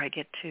mentor. I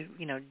get to,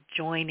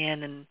 join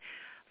in and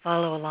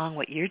follow along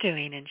what you're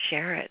doing and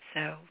share it.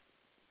 So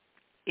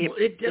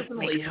it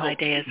definitely makes helps my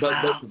day as both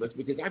well. of us,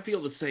 because I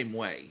feel the same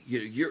way.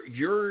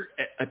 You're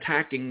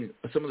attacking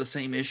some of the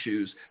same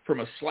issues from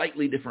a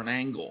slightly different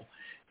angle,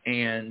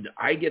 and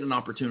I get an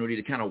opportunity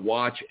to kind of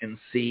watch and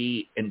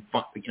see and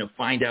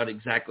find out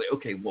exactly.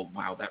 Okay, well,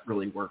 wow, that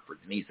really worked for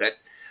Denise. That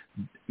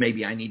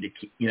maybe I need to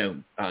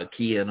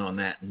key in on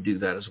that and do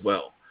that as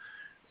well.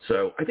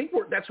 So I think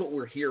that's what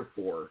we're here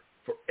for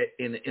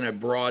in a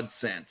broad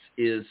sense,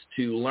 is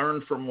to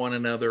learn from one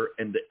another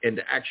and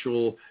to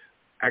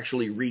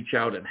actually reach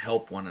out and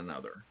help one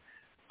another.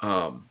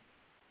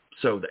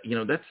 So that,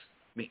 that's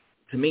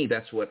to me,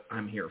 that's what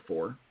I'm here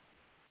for.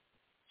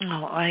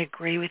 Oh, I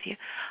agree with you.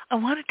 I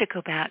wanted to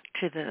go back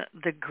to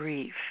the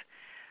grief.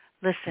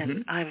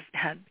 Listen, I've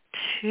had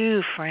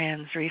 2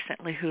 friends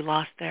recently who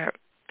lost the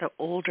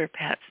older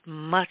pets,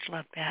 much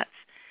loved pets,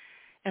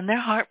 and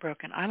they're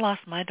heartbroken. I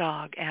lost my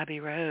dog,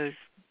 Abby Rose,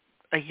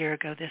 a year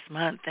ago this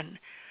month, and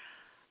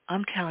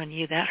I'm telling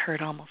you, that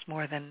hurt almost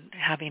more than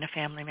having a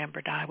family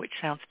member die, which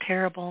sounds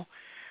terrible,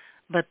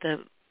 but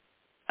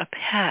a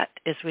pet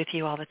is with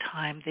you all the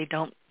time. They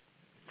don't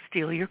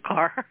steal your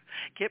car,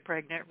 get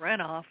pregnant,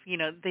 run off.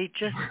 They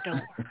just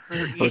don't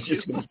hurt you. I was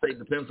just going to say, it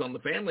depends on the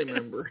family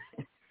member.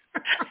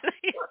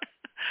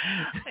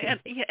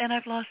 and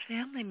I've lost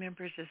family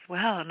members as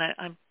well,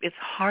 and it's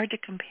hard to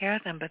compare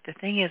them. But the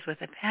thing is,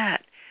 with a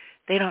pet,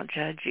 they don't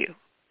judge you.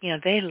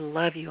 They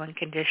love you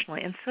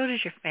unconditionally, and so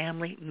does your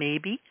family,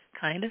 maybe,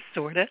 kind of,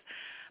 sort of.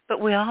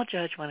 But we all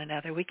judge one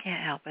another. We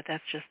can't help it.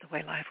 That's just the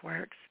way life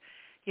works.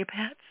 Your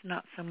pet's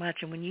not so much.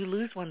 And when you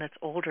lose one that's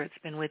older, it's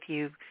been with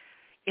you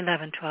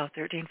 11, 12,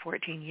 13,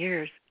 14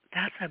 years,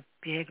 that's a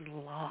big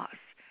loss.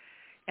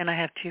 And I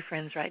have 2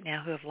 friends right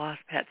now who have lost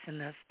pets in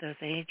those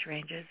age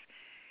ranges,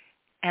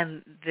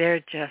 and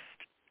they're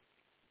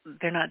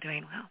not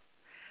doing well.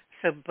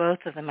 So both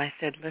of them, I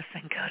said,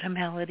 listen, go to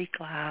Melody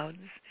Clouds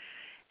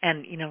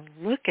and,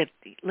 look at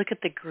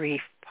the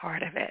grief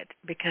part of it,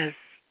 because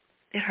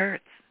it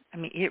hurts. I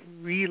mean, it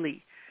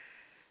really,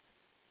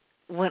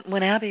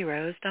 when Abby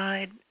Rose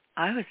died,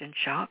 I was in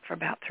shock for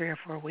about 3 or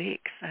 4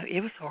 weeks. So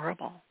it was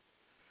horrible.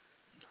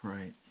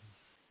 Right.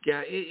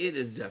 Yeah, it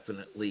is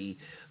definitely.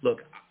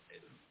 Look,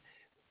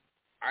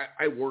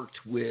 I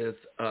worked with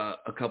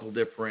a couple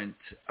different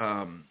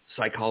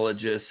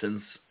psychologists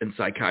and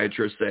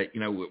psychiatrists that,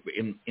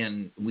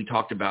 and we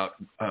talked about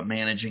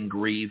managing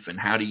grief and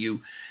how do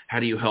you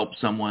help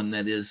someone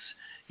that is,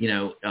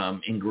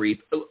 in grief.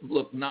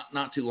 Look,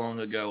 not too long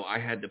ago, I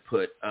had to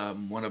put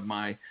one of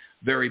my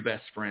very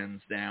best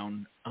friends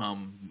down,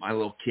 my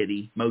little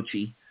kitty,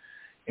 Mochi,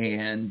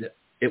 and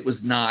it was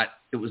not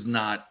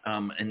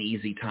an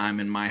easy time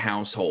in my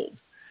household,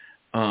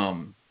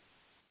 and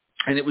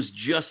it was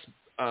just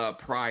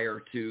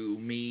prior to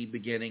me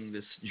beginning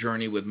this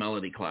journey with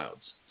Melody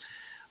Clouds.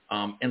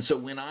 And so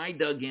when I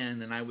dug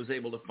in and I was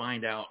able to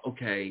find out,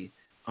 okay,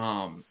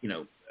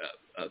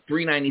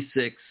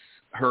 396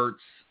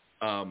 hertz,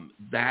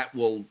 that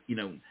will,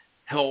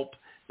 help,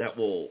 that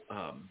will,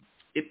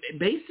 it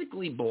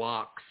basically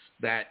blocks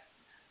that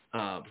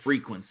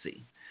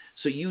frequency.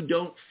 So you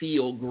don't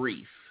feel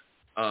grief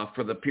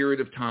for the period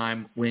of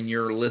time when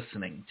you're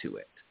listening to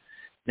it.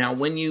 Now,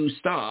 when you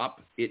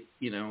stop,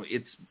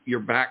 you're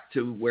back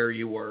to where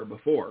you were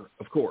before,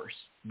 of course.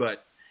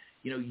 But,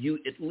 you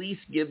at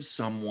least give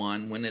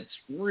someone, when it's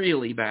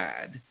really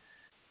bad,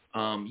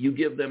 you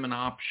give them an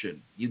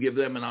option. You give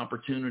them an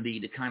opportunity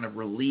to kind of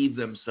relieve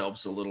themselves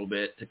a little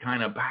bit, to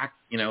kind of back,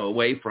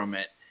 away from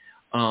it.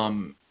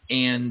 And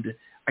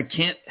I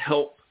can't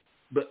help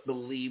but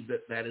believe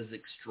that is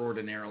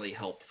extraordinarily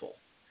helpful.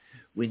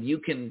 When you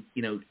can,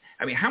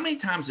 how many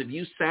times have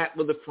you sat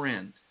with a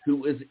friend who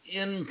was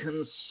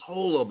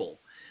inconsolable?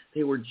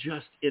 They were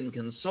just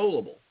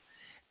inconsolable.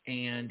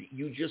 And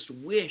you just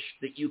wish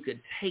that you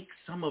could take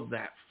some of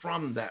that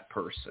from that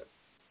person.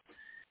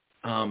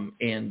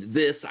 And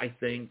this, I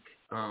think,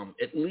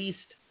 at least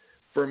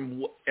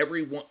from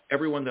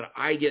everyone that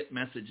I get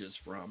messages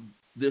from,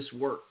 this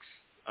works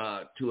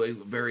to a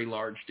very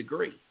large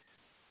degree.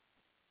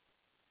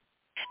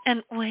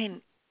 And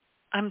Wayne,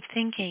 I'm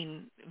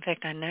thinking, in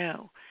fact, I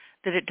know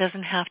that it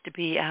doesn't have to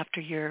be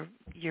after your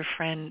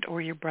friend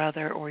or your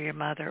brother or your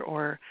mother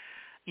or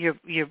your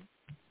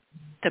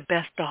the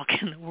best dog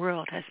in the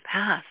world has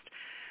passed.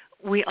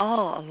 A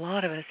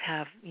lot of us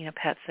have,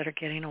 pets that are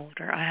getting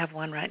older. I have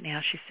one right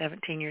now. She's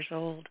 17 years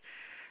old,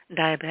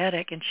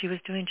 diabetic, and she was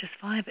doing just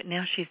fine, but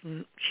now she's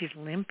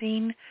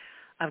limping.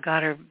 I've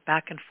got her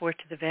back and forth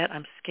to the vet.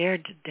 I'm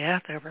scared to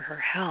death over her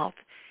health.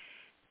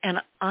 And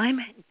I'm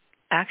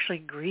actually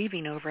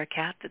grieving over a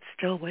cat that's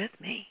still with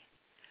me.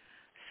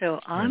 So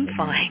I'm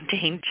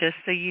finding, just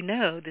so you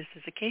know, this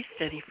is a case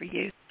study for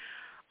you,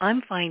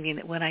 I'm finding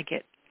that when I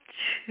get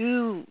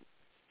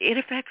it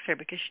affects her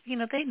because,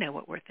 they know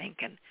what we're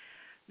thinking.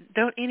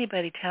 Don't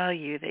anybody tell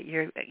you that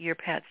your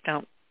pets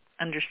don't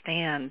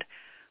understand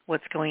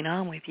what's going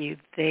on with you.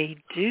 They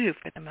do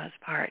for the most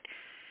part.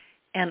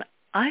 And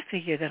I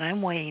figure that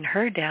I'm weighing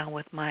her down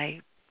with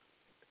my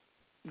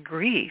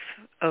grief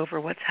over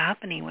what's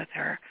happening with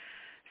her.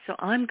 So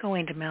I'm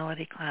going to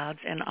Melody Clouds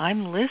and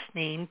I'm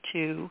listening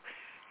to,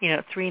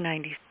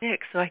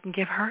 396 so I can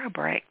give her a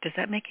break. Does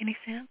that make any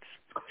sense?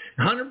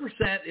 100%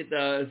 it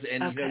does.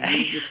 And, okay.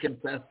 You just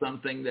confessed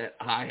something that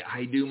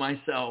I do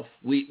myself.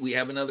 We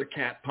have another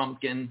cat,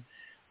 Pumpkin.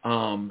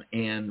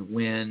 And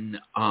when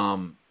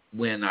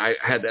I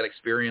had that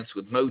experience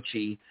with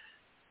Mochi,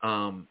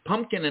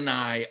 Pumpkin and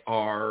I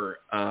are,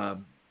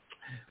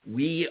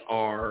 we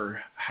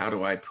are, how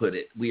do I put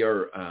it? We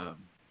are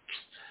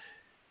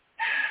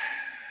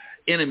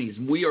enemies.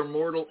 We are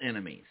mortal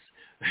enemies.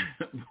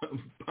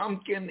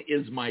 Pumpkin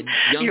is my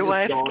youngest Your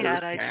wife's daughter's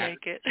cat, I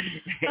take it.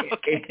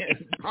 Okay.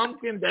 And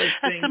Pumpkin does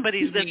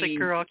things. That's a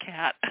girl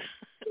cat.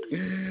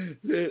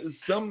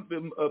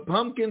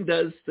 Pumpkin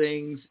does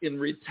things in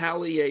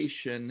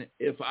retaliation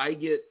if I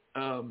get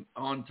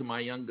onto my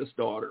youngest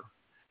daughter,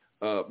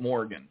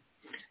 Morgan.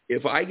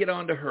 If I get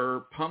onto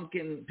her,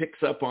 Pumpkin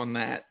picks up on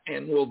that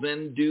and will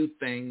then do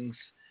things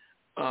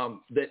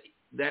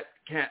that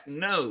cat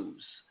knows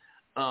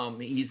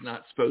he's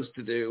not supposed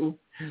to do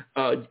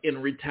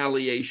in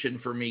retaliation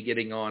for me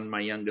getting on my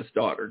youngest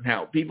daughter.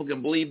 Now, people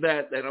can believe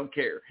that. They don't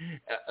care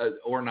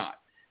or not.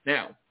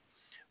 Now,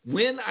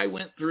 when I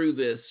went through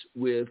this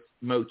with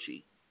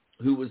Mochi,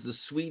 who was the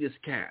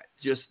sweetest cat,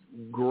 just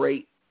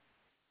great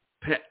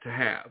pet to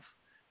have.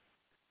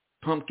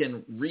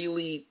 Pumpkin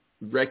really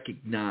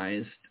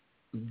recognized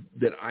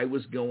that I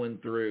was going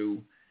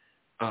through,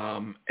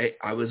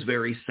 I was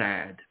very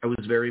sad. I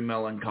was very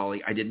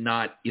melancholy. I did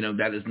not,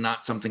 that is not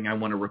something I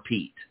want to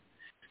repeat.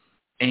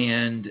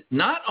 And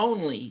not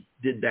only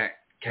did that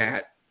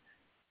cat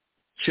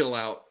chill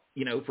out,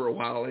 for a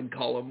while and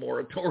call a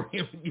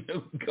moratorium,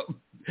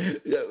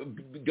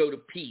 go to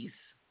peace,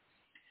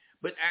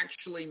 but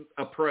actually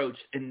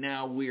approached, and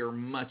now we are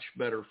much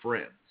better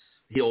friends.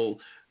 He'll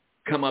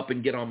come up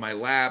and get on my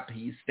lap.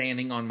 He's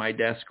standing on my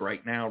desk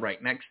right now,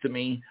 right next to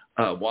me,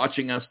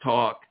 watching us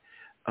talk.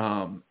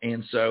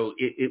 And so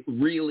it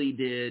really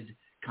did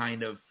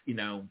kind of,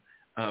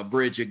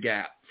 bridge a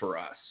gap for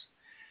us.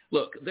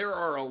 Look, there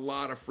are a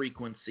lot of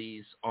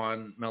frequencies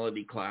on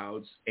melody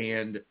clouds,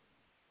 and,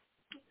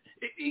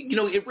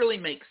 it really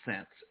makes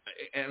sense.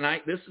 And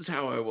this is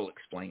how I will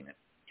explain it.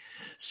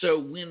 So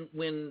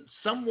when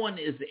someone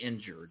is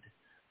injured,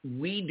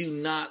 we do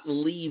not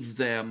leave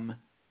them,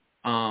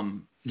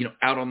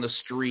 out on the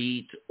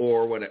street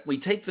or whatever. We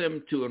take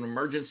them to an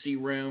emergency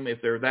room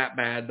if they're that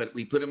bad, but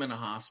we put them in a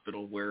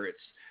hospital where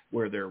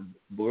they're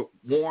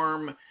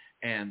warm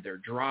and they're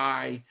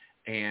dry,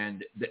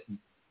 and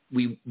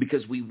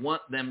because we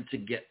want them to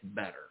get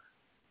better.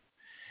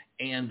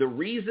 And the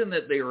reason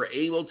that they are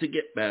able to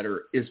get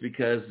better is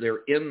because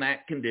they're in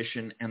that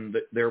condition, and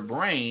their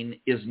brain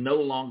is no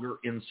longer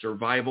in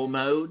survival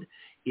mode.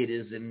 It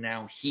is in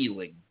now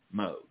healing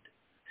mode.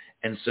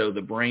 And so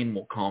the brain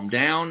will calm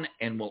down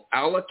and will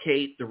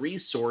allocate the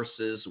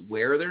resources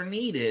where they're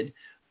needed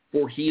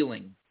for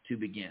healing to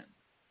begin.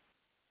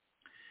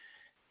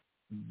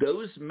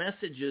 Those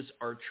messages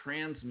are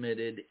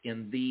transmitted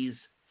in these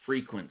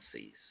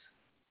frequencies.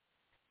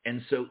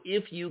 And so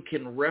if you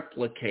can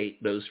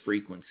replicate those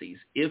frequencies,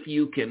 if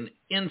you can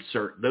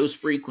insert those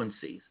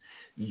frequencies,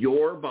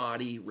 your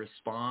body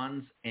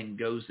responds and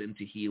goes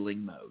into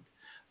healing mode.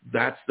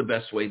 That's the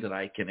best way that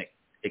I can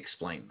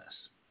explain this.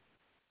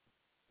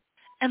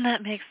 And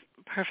that makes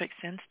perfect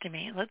sense to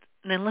me.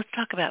 Let's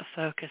talk about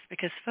focus,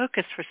 because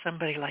focus for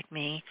somebody like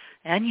me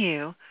and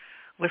you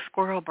with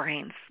squirrel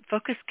brains,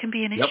 focus can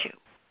be an issue.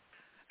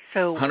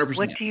 So 100%.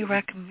 What do you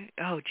recommend?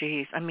 Oh,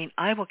 geez. I mean,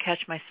 I will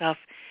catch myself,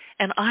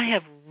 and I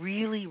have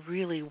really,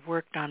 really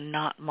worked on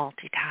not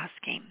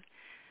multitasking.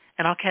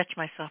 And I'll catch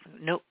myself,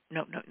 no,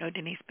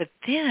 Denise. But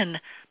then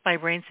my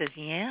brain says,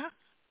 yeah,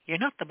 you're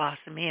not the boss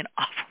of me, and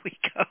off we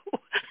go.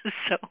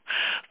 So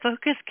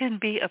focus can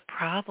be a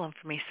problem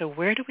for me. So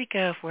where do we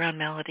go if we're on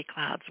melody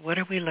clouds? What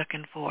are we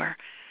looking for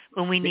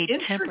when we need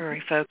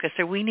temporary focus,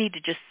 or we need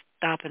to just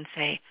stop and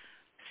say,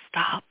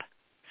 stop.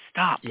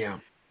 Yeah.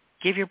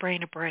 Give your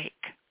brain a break.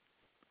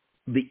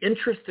 The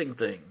interesting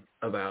thing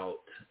about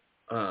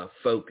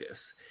focus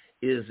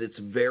is it's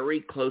very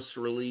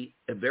closely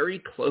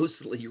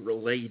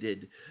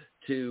related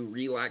to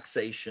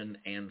relaxation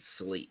and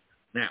sleep.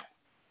 Now,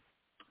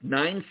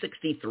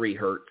 963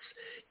 hertz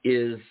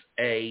is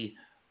a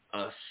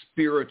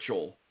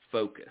spiritual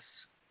focus.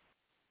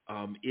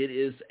 It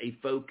is a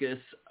focus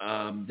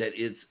that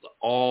is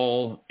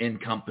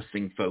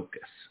all-encompassing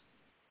focus.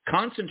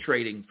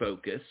 Concentrating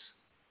focus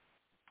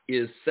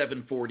is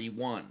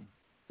 741,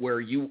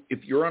 where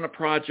if you're on a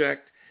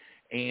project,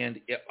 and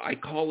I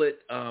call it,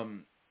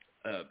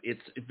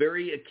 it's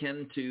very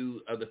akin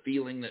to the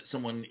feeling that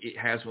someone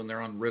has when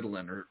they're on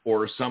Ritalin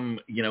or some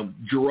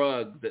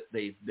drug that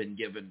they've been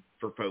given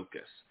for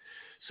focus.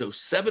 So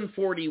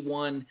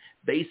 741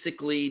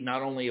 basically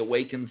not only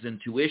awakens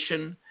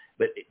intuition,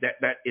 but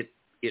that it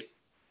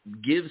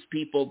gives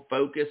people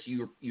focus.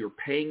 You're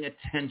paying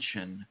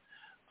attention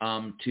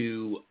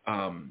to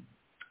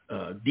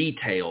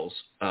details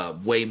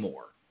way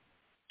more.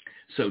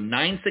 So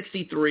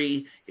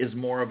 963 is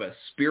more of a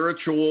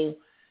spiritual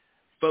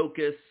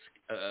focus,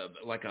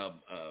 like a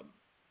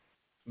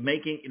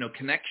making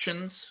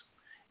connections,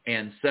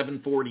 and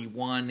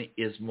 741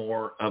 is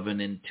more of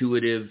an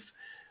intuitive,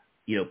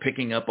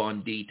 picking up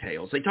on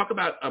details. They talk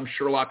about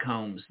Sherlock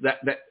Holmes. That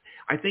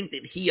I think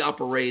that he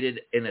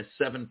operated in a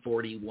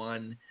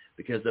 741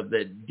 because of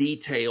the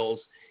details.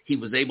 He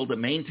was able to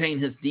maintain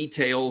his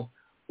detail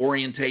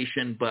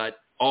orientation, but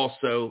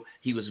also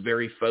he was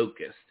very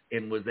focused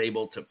and was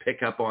able to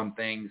pick up on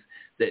things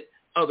that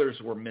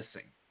others were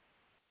missing.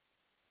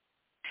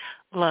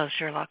 Love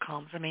Sherlock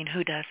Holmes. I mean,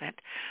 who doesn't?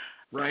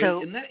 Right,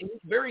 and that is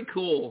a very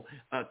cool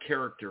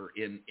character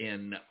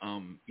in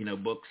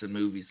books and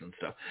movies and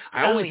stuff.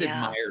 I always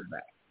admired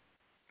that.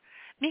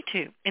 Me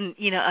too. And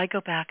I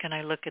go back and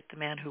I look at the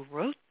man who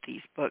wrote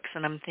these books,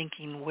 and I'm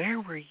thinking, where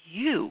were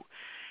you?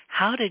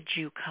 How did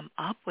you come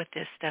up with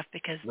this stuff?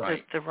 Because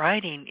the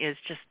writing is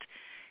just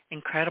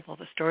incredible.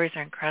 The stories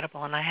are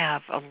incredible, and I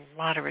have a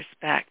lot of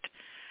respect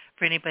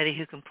for anybody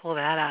who can pull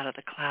that out of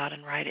the cloud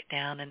and write it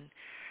down and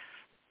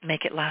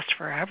make it last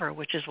forever,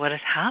 which is what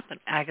has happened.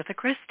 Agatha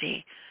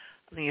Christie,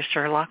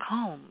 Sherlock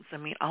Holmes. I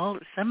mean,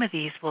 some of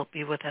these will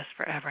be with us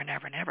forever and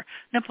ever and ever.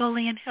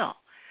 Napoleon Hill,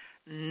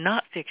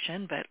 not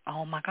fiction, but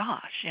oh my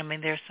gosh. I mean,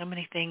 there's so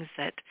many things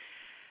that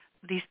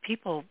these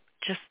people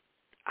just,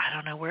 I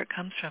don't know where it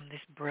comes from,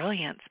 this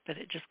brilliance, but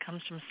it just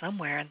comes from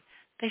somewhere, and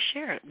they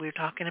share it. We were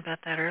talking about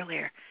that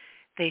earlier.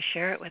 They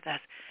share it with us.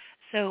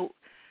 So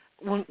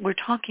when we're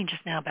talking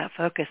just now about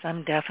focus,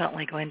 I'm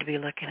definitely going to be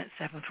looking at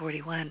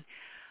 741.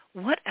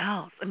 What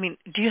else? I mean,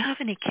 do you have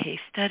any case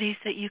studies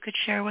that you could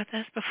share with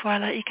us before I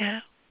let you go?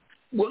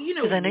 Well,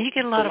 Because I know you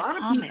get a lot of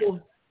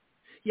comments.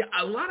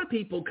 A lot of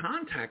people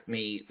contact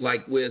me,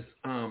 like with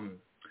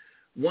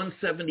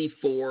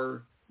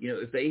 174,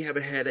 if they have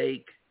a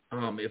headache,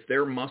 if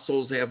their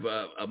muscles have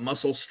a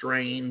muscle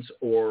strains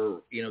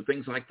or,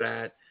 things like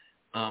that,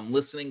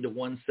 listening to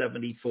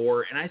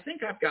 174. And I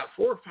think I've got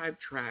 4 or 5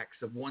 tracks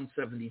of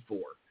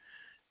 174.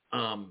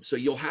 So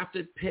you'll have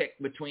to pick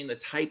between the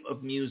type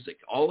of music.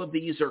 All of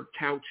these are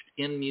couched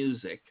in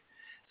music.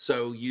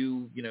 So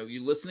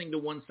you're listening to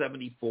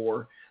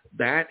 174.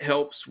 That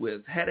helps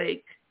with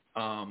headache.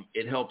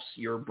 It helps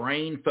your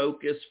brain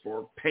focus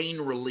for pain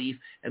relief.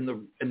 And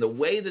the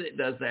way that it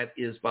does that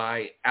is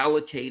by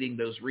allocating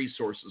those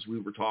resources we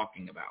were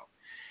talking about.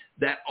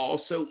 That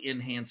also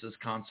enhances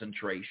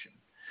concentration.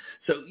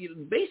 So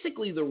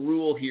basically the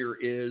rule here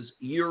is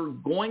you're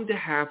going to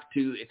have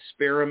to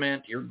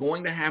experiment. You're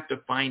going to have to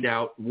find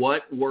out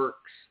what works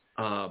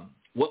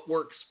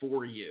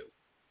for you.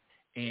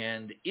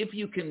 And if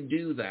you can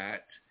do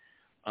that,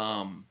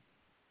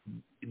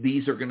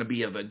 these are going to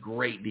be of a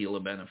great deal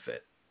of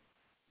benefit.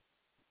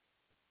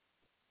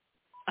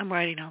 I'm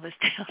writing all this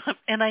down,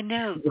 and I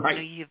know,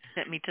 right. You've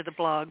sent me to the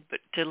blog, but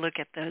to look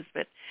at those.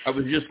 But I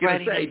was just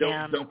going to say,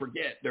 don't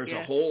forget, there's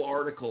a whole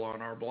article on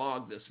our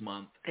blog this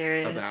month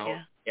about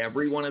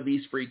every one of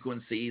these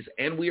frequencies,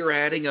 and we are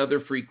adding other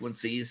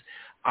frequencies.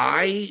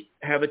 I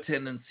have a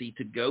tendency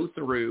to go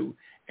through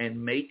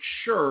and make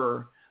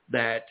sure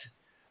that,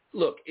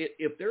 look,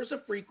 if there's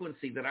a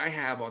frequency that I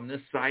have on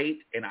this site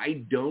and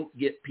I don't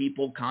get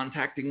people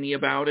contacting me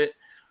about it,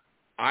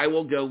 I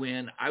will go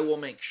in, I will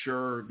make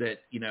sure that,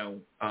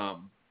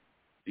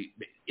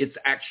 it's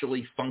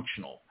actually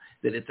functional,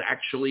 that it's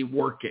actually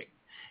working.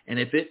 And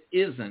if it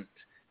isn't,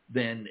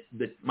 then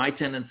my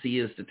tendency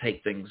is to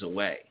take things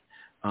away.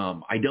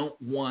 I don't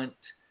want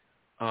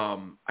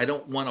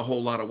a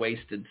whole lot of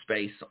wasted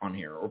space on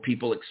here or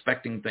people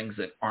expecting things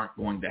that aren't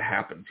going to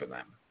happen for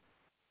them.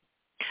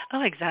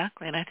 Oh,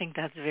 exactly. And I think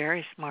that's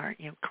very smart.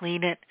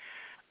 Clean it,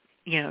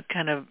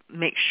 kind of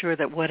make sure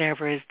that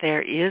whatever is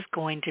there is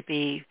going to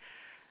be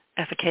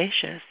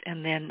efficacious,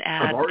 and then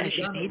add as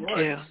you need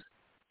to.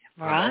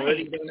 Right. I've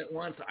already done it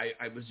once.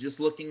 I was just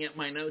looking at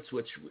my notes,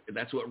 which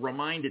that's what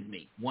reminded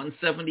me.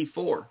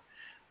 174.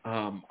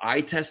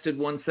 I tested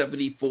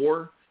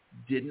 174.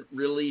 Didn't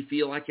really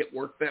feel like it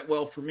worked that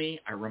well for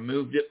me. I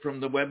removed it from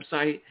the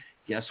website.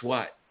 Guess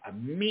what?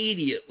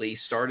 Immediately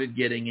started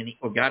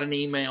got an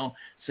email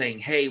saying,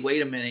 "Hey,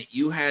 wait a minute!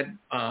 You had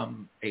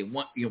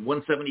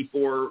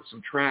 174,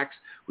 some tracks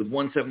with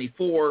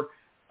 174.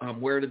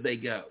 Where did they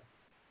go?"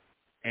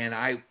 And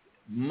I,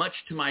 much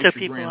to my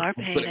chagrin, I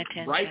put it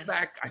right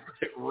back. I put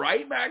it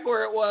right back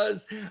where it was.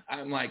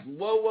 I'm like,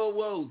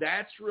 whoa!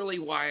 That's really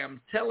why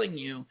I'm telling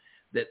you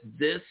that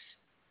this,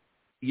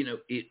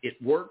 it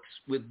works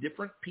with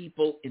different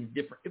people in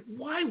different.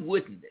 Why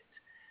wouldn't it,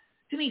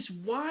 Denise?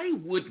 Why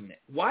wouldn't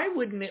it? Why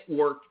wouldn't it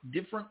work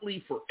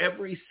differently for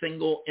every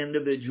single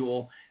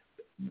individual?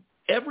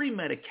 Every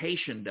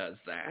medication does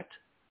that.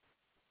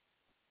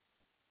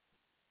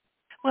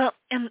 Well,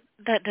 and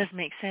that does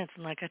make sense.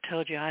 And like I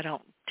told you, I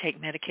don't take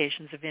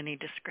medications of any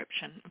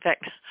description. In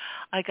fact,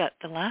 I got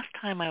the last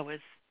time I was,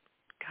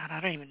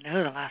 I don't even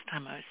know the last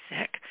time I was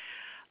sick.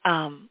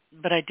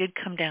 But I did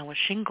come down with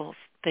shingles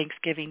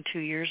Thanksgiving 2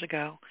 years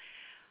ago.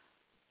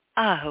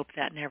 I hope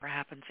that never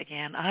happens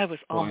again. I was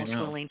almost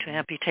willing to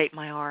amputate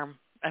my arm.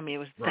 I mean, it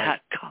was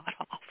that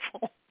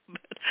god-awful.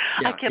 But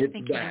I kept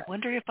thinking, I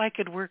wonder if I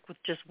could work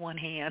with just one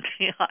hand.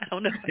 I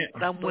don't know,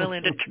 but I'm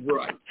willing to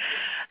try. Right.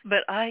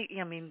 But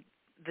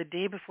the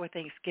day before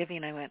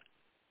Thanksgiving, I went,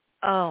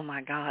 oh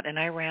my God! And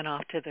I ran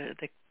off to the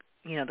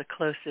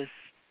closest,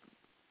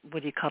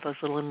 what do you call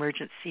those little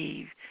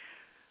emergency?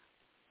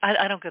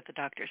 I don't go to the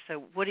doctor,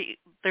 so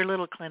they're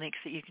little clinics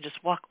that you can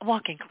just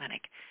walk-in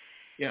clinic.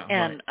 Yeah.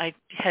 And I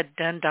had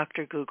done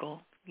Dr.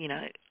 Google.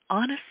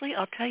 Honestly,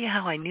 I'll tell you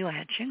how I knew I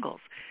had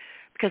shingles,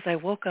 because I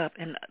woke up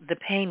and the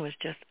pain was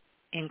just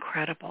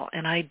incredible,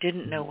 and I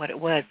didn't know what it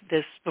was.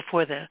 This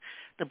before the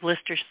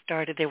blisters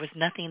started, there was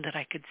nothing that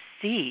I could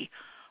see.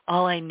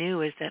 All I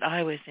knew is that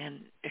I was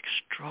in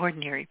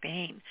extraordinary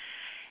pain.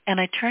 And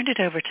I turned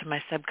it over to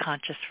my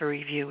subconscious for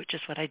review, which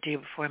is what I do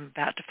before I'm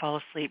about to fall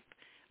asleep,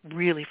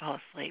 really fall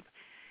asleep.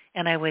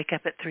 And I wake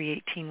up at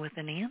 3:18 with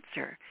an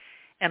answer.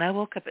 And I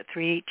woke up at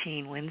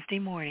 3:18 Wednesday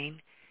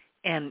morning,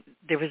 and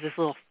there was this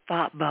little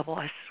thought bubble,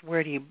 I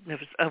swear to you, that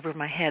was over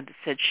my head that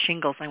said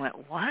shingles. I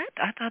went, what?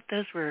 I thought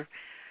those were,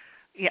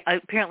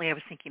 apparently I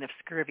was thinking of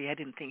scurvy. I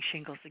didn't think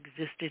shingles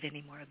existed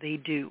anymore. They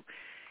do.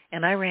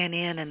 And I ran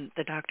in, and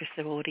the doctor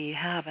said, well, what do you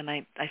have? And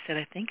I said,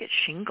 I think it's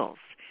shingles.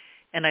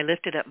 And I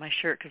lifted up my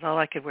shirt, because all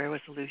I could wear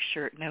was a loose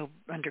shirt, no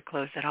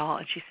underclothes at all.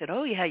 And she said,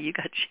 oh, yeah, you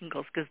got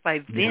shingles, because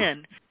by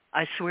then,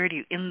 I swear to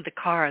you, in the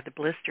car, the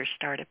blisters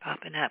started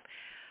popping up.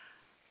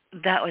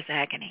 that was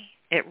agony.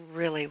 It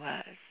really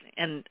was.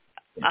 And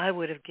I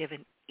would have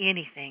given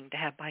anything to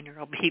have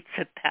binaural beats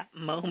at that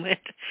moment.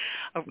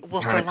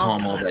 Well, for a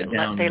long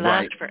time. They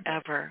last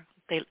forever.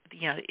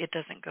 It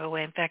doesn't go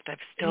away. In fact, I've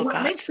still got...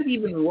 What makes it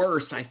even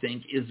worse, I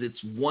think, is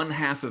it's one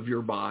half of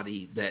your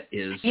body that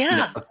is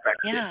affected.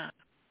 Yeah.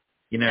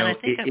 And I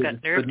think I've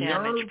got nerve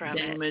damage from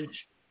it.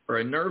 Or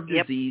a nerve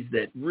disease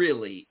that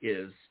really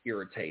is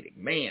irritating.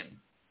 Man,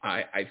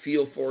 I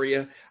feel for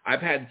you.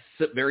 I've had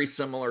very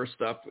similar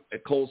stuff.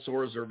 Cold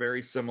sores are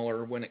very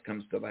similar when it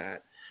comes to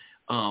that.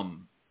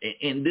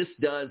 And this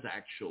does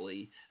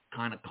actually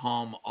kind of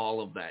calm all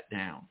of that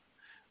down.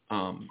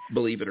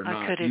 Believe it or not.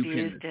 I could have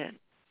used it.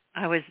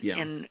 I was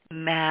in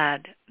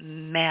mad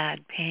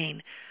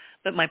pain.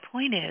 But my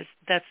point is,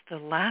 that's the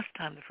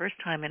first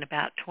time in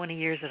about 20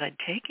 years that I'd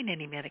taken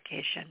any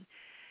medication.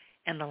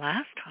 And the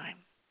last time.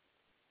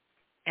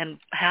 And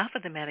half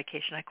of the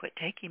medication I quit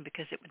taking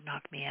because it would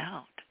knock me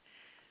out.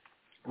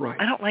 Right.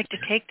 I don't like to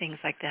take things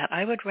like that.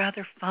 I would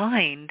rather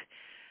find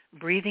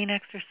breathing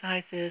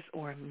exercises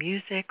or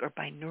music or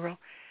binaural.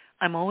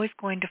 I'm always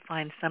going to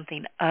find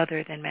something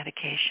other than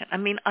medication. I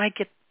mean, I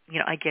get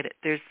it.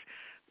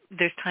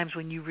 There's times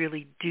when you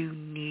really do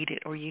need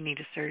it or you need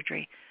a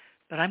surgery,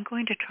 but I'm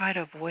going to try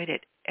to avoid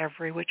it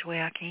every which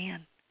way I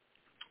can.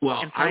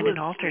 Well, and find an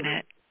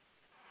alternate.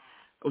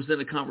 I was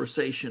in a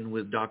conversation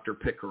with Dr.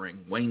 Pickering,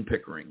 Wayne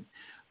Pickering.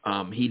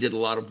 He did a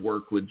lot of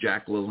work with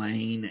Jack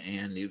LaLanne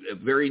and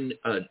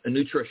a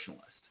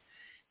nutritionalist.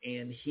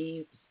 And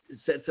he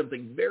said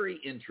something very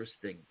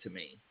interesting to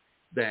me,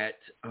 that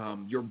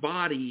your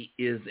body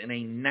is in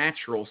a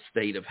natural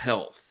state of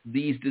health.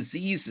 These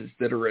diseases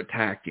that are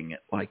attacking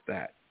it like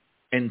that.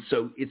 And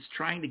so it's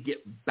trying to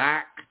get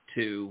back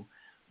to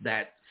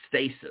that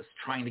stasis,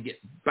 trying to get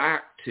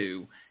back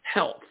to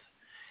health.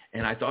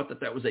 And I thought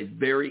that was a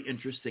very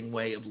interesting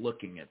way of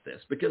looking at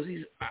this, because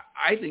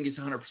I think he's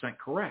 100%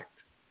 correct.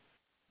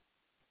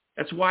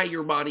 That's why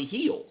your body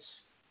heals.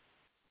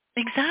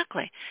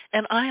 Exactly.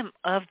 And I am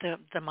of the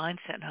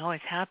mindset, and I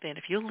always have been,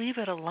 if you leave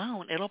it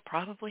alone, it'll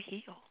probably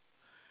heal.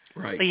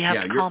 Right. But you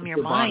have to calm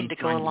your mind to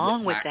go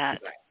along with that.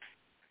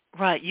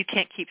 Right. You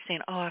can't keep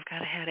saying, oh, I've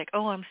got a headache.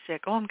 Oh, I'm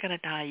sick. Oh, I'm going to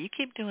die. You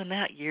keep doing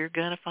that, you're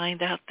going to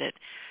find out that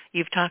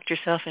you've talked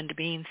yourself into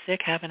being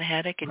sick, having a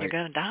headache, and you're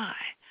going to die.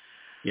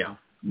 Yeah.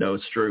 No,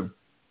 it's true.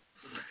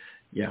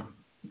 Yeah,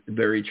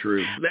 very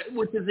true.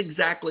 Which is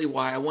exactly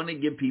why I want to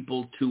give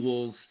people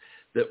tools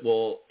that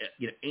will,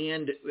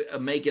 and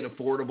make it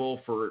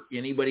affordable for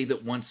anybody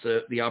that wants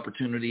the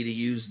opportunity to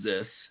use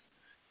this.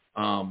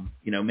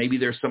 Maybe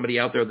there's somebody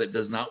out there that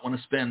does not want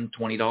to spend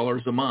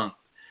 $20 a month.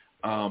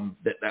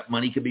 That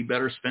money could be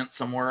better spent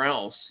somewhere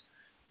else.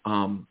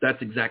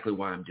 That's exactly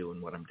why I'm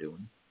doing what I'm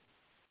doing.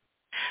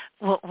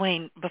 Well,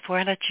 Wayne, before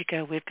I let you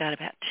go, we've got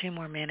about 2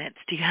 more minutes.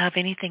 Do you have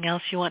anything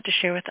else you want to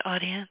share with the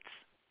audience?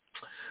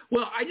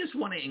 Well, I just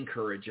want to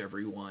encourage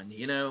everyone.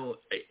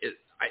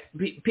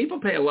 People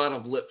pay a lot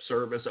of lip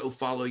service. Oh,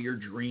 follow your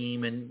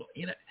dream. And,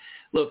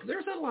 look,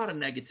 there's a lot of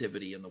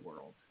negativity in the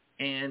world.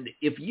 And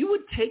if you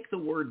would take the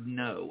word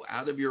no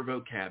out of your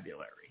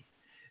vocabulary,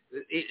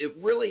 it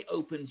really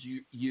opens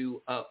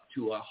you up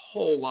to a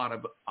whole lot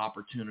of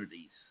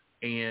opportunities.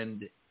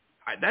 And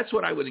that's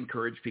what I would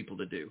encourage people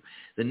to do.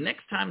 The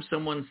next time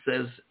someone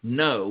says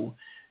no,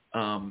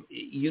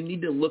 you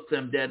need to look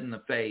them dead in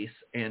the face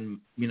and,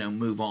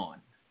 move on.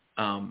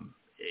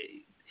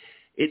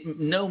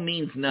 No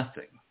means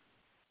nothing.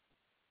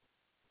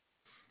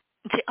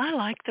 See, I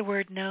like the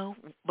word no,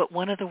 but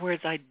one of the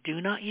words I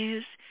do not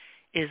use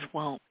is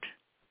won't.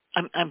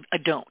 I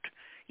don't.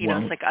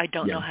 It's like I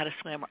don't know how to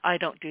swim, or I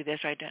don't do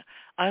this, or I don't.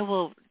 I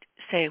will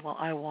say, well,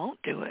 I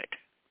won't do it,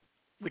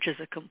 which is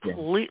a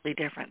completely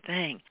different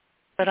thing.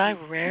 But I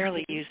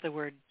rarely use the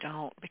word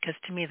don't, because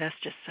to me that's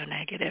just so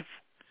negative.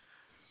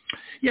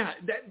 Yeah,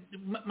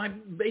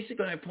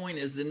 basically my point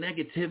is the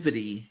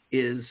negativity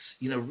is,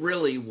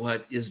 really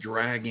what is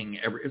dragging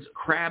it's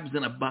crabs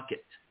in a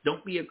bucket.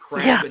 Don't be a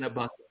crab in a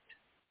bucket.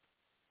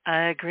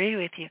 I agree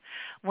with you.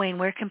 Wayne,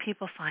 where can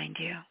people find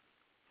you?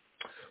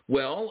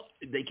 Well,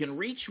 they can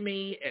reach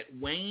me at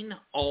Wayne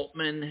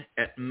Altman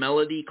at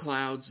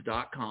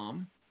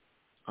melodyclouds.com.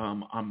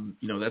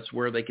 That's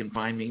where they can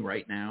find me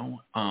right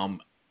now.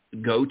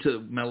 Go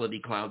to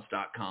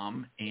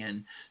melodyclouds.com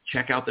and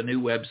check out the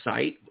new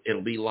website.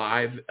 It'll be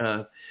live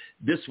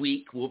this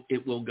week.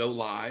 It will go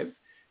live.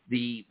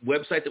 The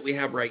website that we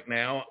have right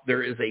now,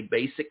 there is a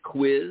basic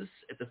quiz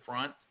at the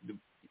front.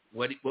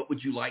 What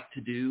would you like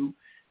to do?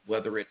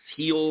 Whether it's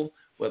heal,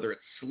 whether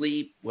it's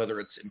sleep, whether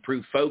it's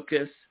improve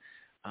focus.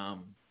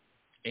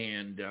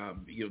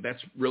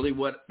 That's really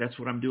that's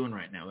what I'm doing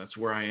right now. That's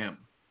where I am.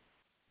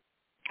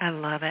 I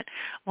love it.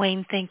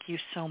 Wayne, thank you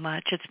so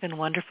much. It's been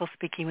wonderful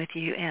speaking with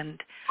you,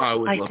 and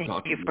I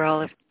thank you for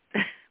all of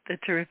the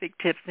terrific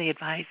tips and the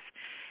advice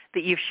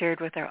that you've shared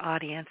with our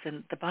audience.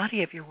 And the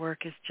body of your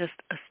work is just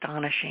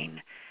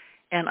astonishing,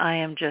 and I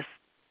am just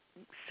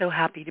so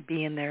happy to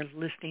be in there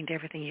listening to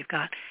everything you've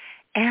got.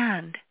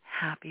 And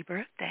happy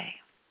birthday.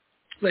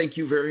 Thank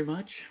you very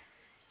much.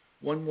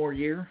 One more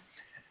year.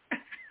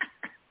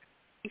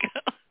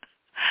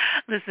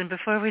 Listen,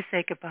 before we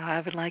say goodbye,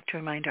 I would like to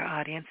remind our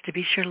audience to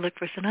be sure to look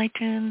for us on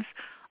iTunes,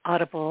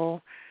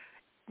 Audible,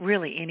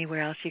 really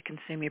anywhere else you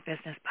consume your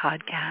business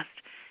podcast.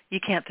 You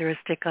can't throw a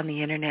stick on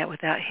the internet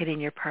without hitting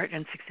your Partner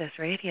in Success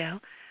Radio.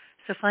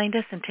 So find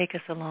us and take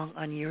us along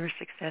on your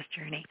success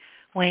journey.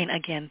 Wayne,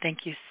 again,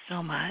 thank you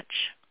so much.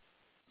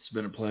 It's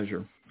been a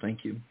pleasure.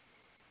 Thank you.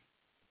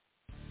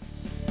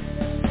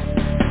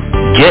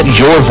 Get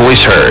your voice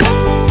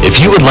heard. If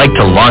you would like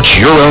to launch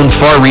your own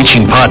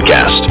far-reaching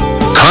podcast,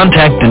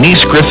 contact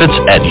Denise Griffiths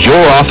at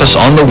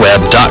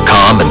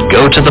yourofficeontheweb.com and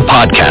go to the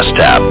podcast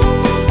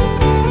tab.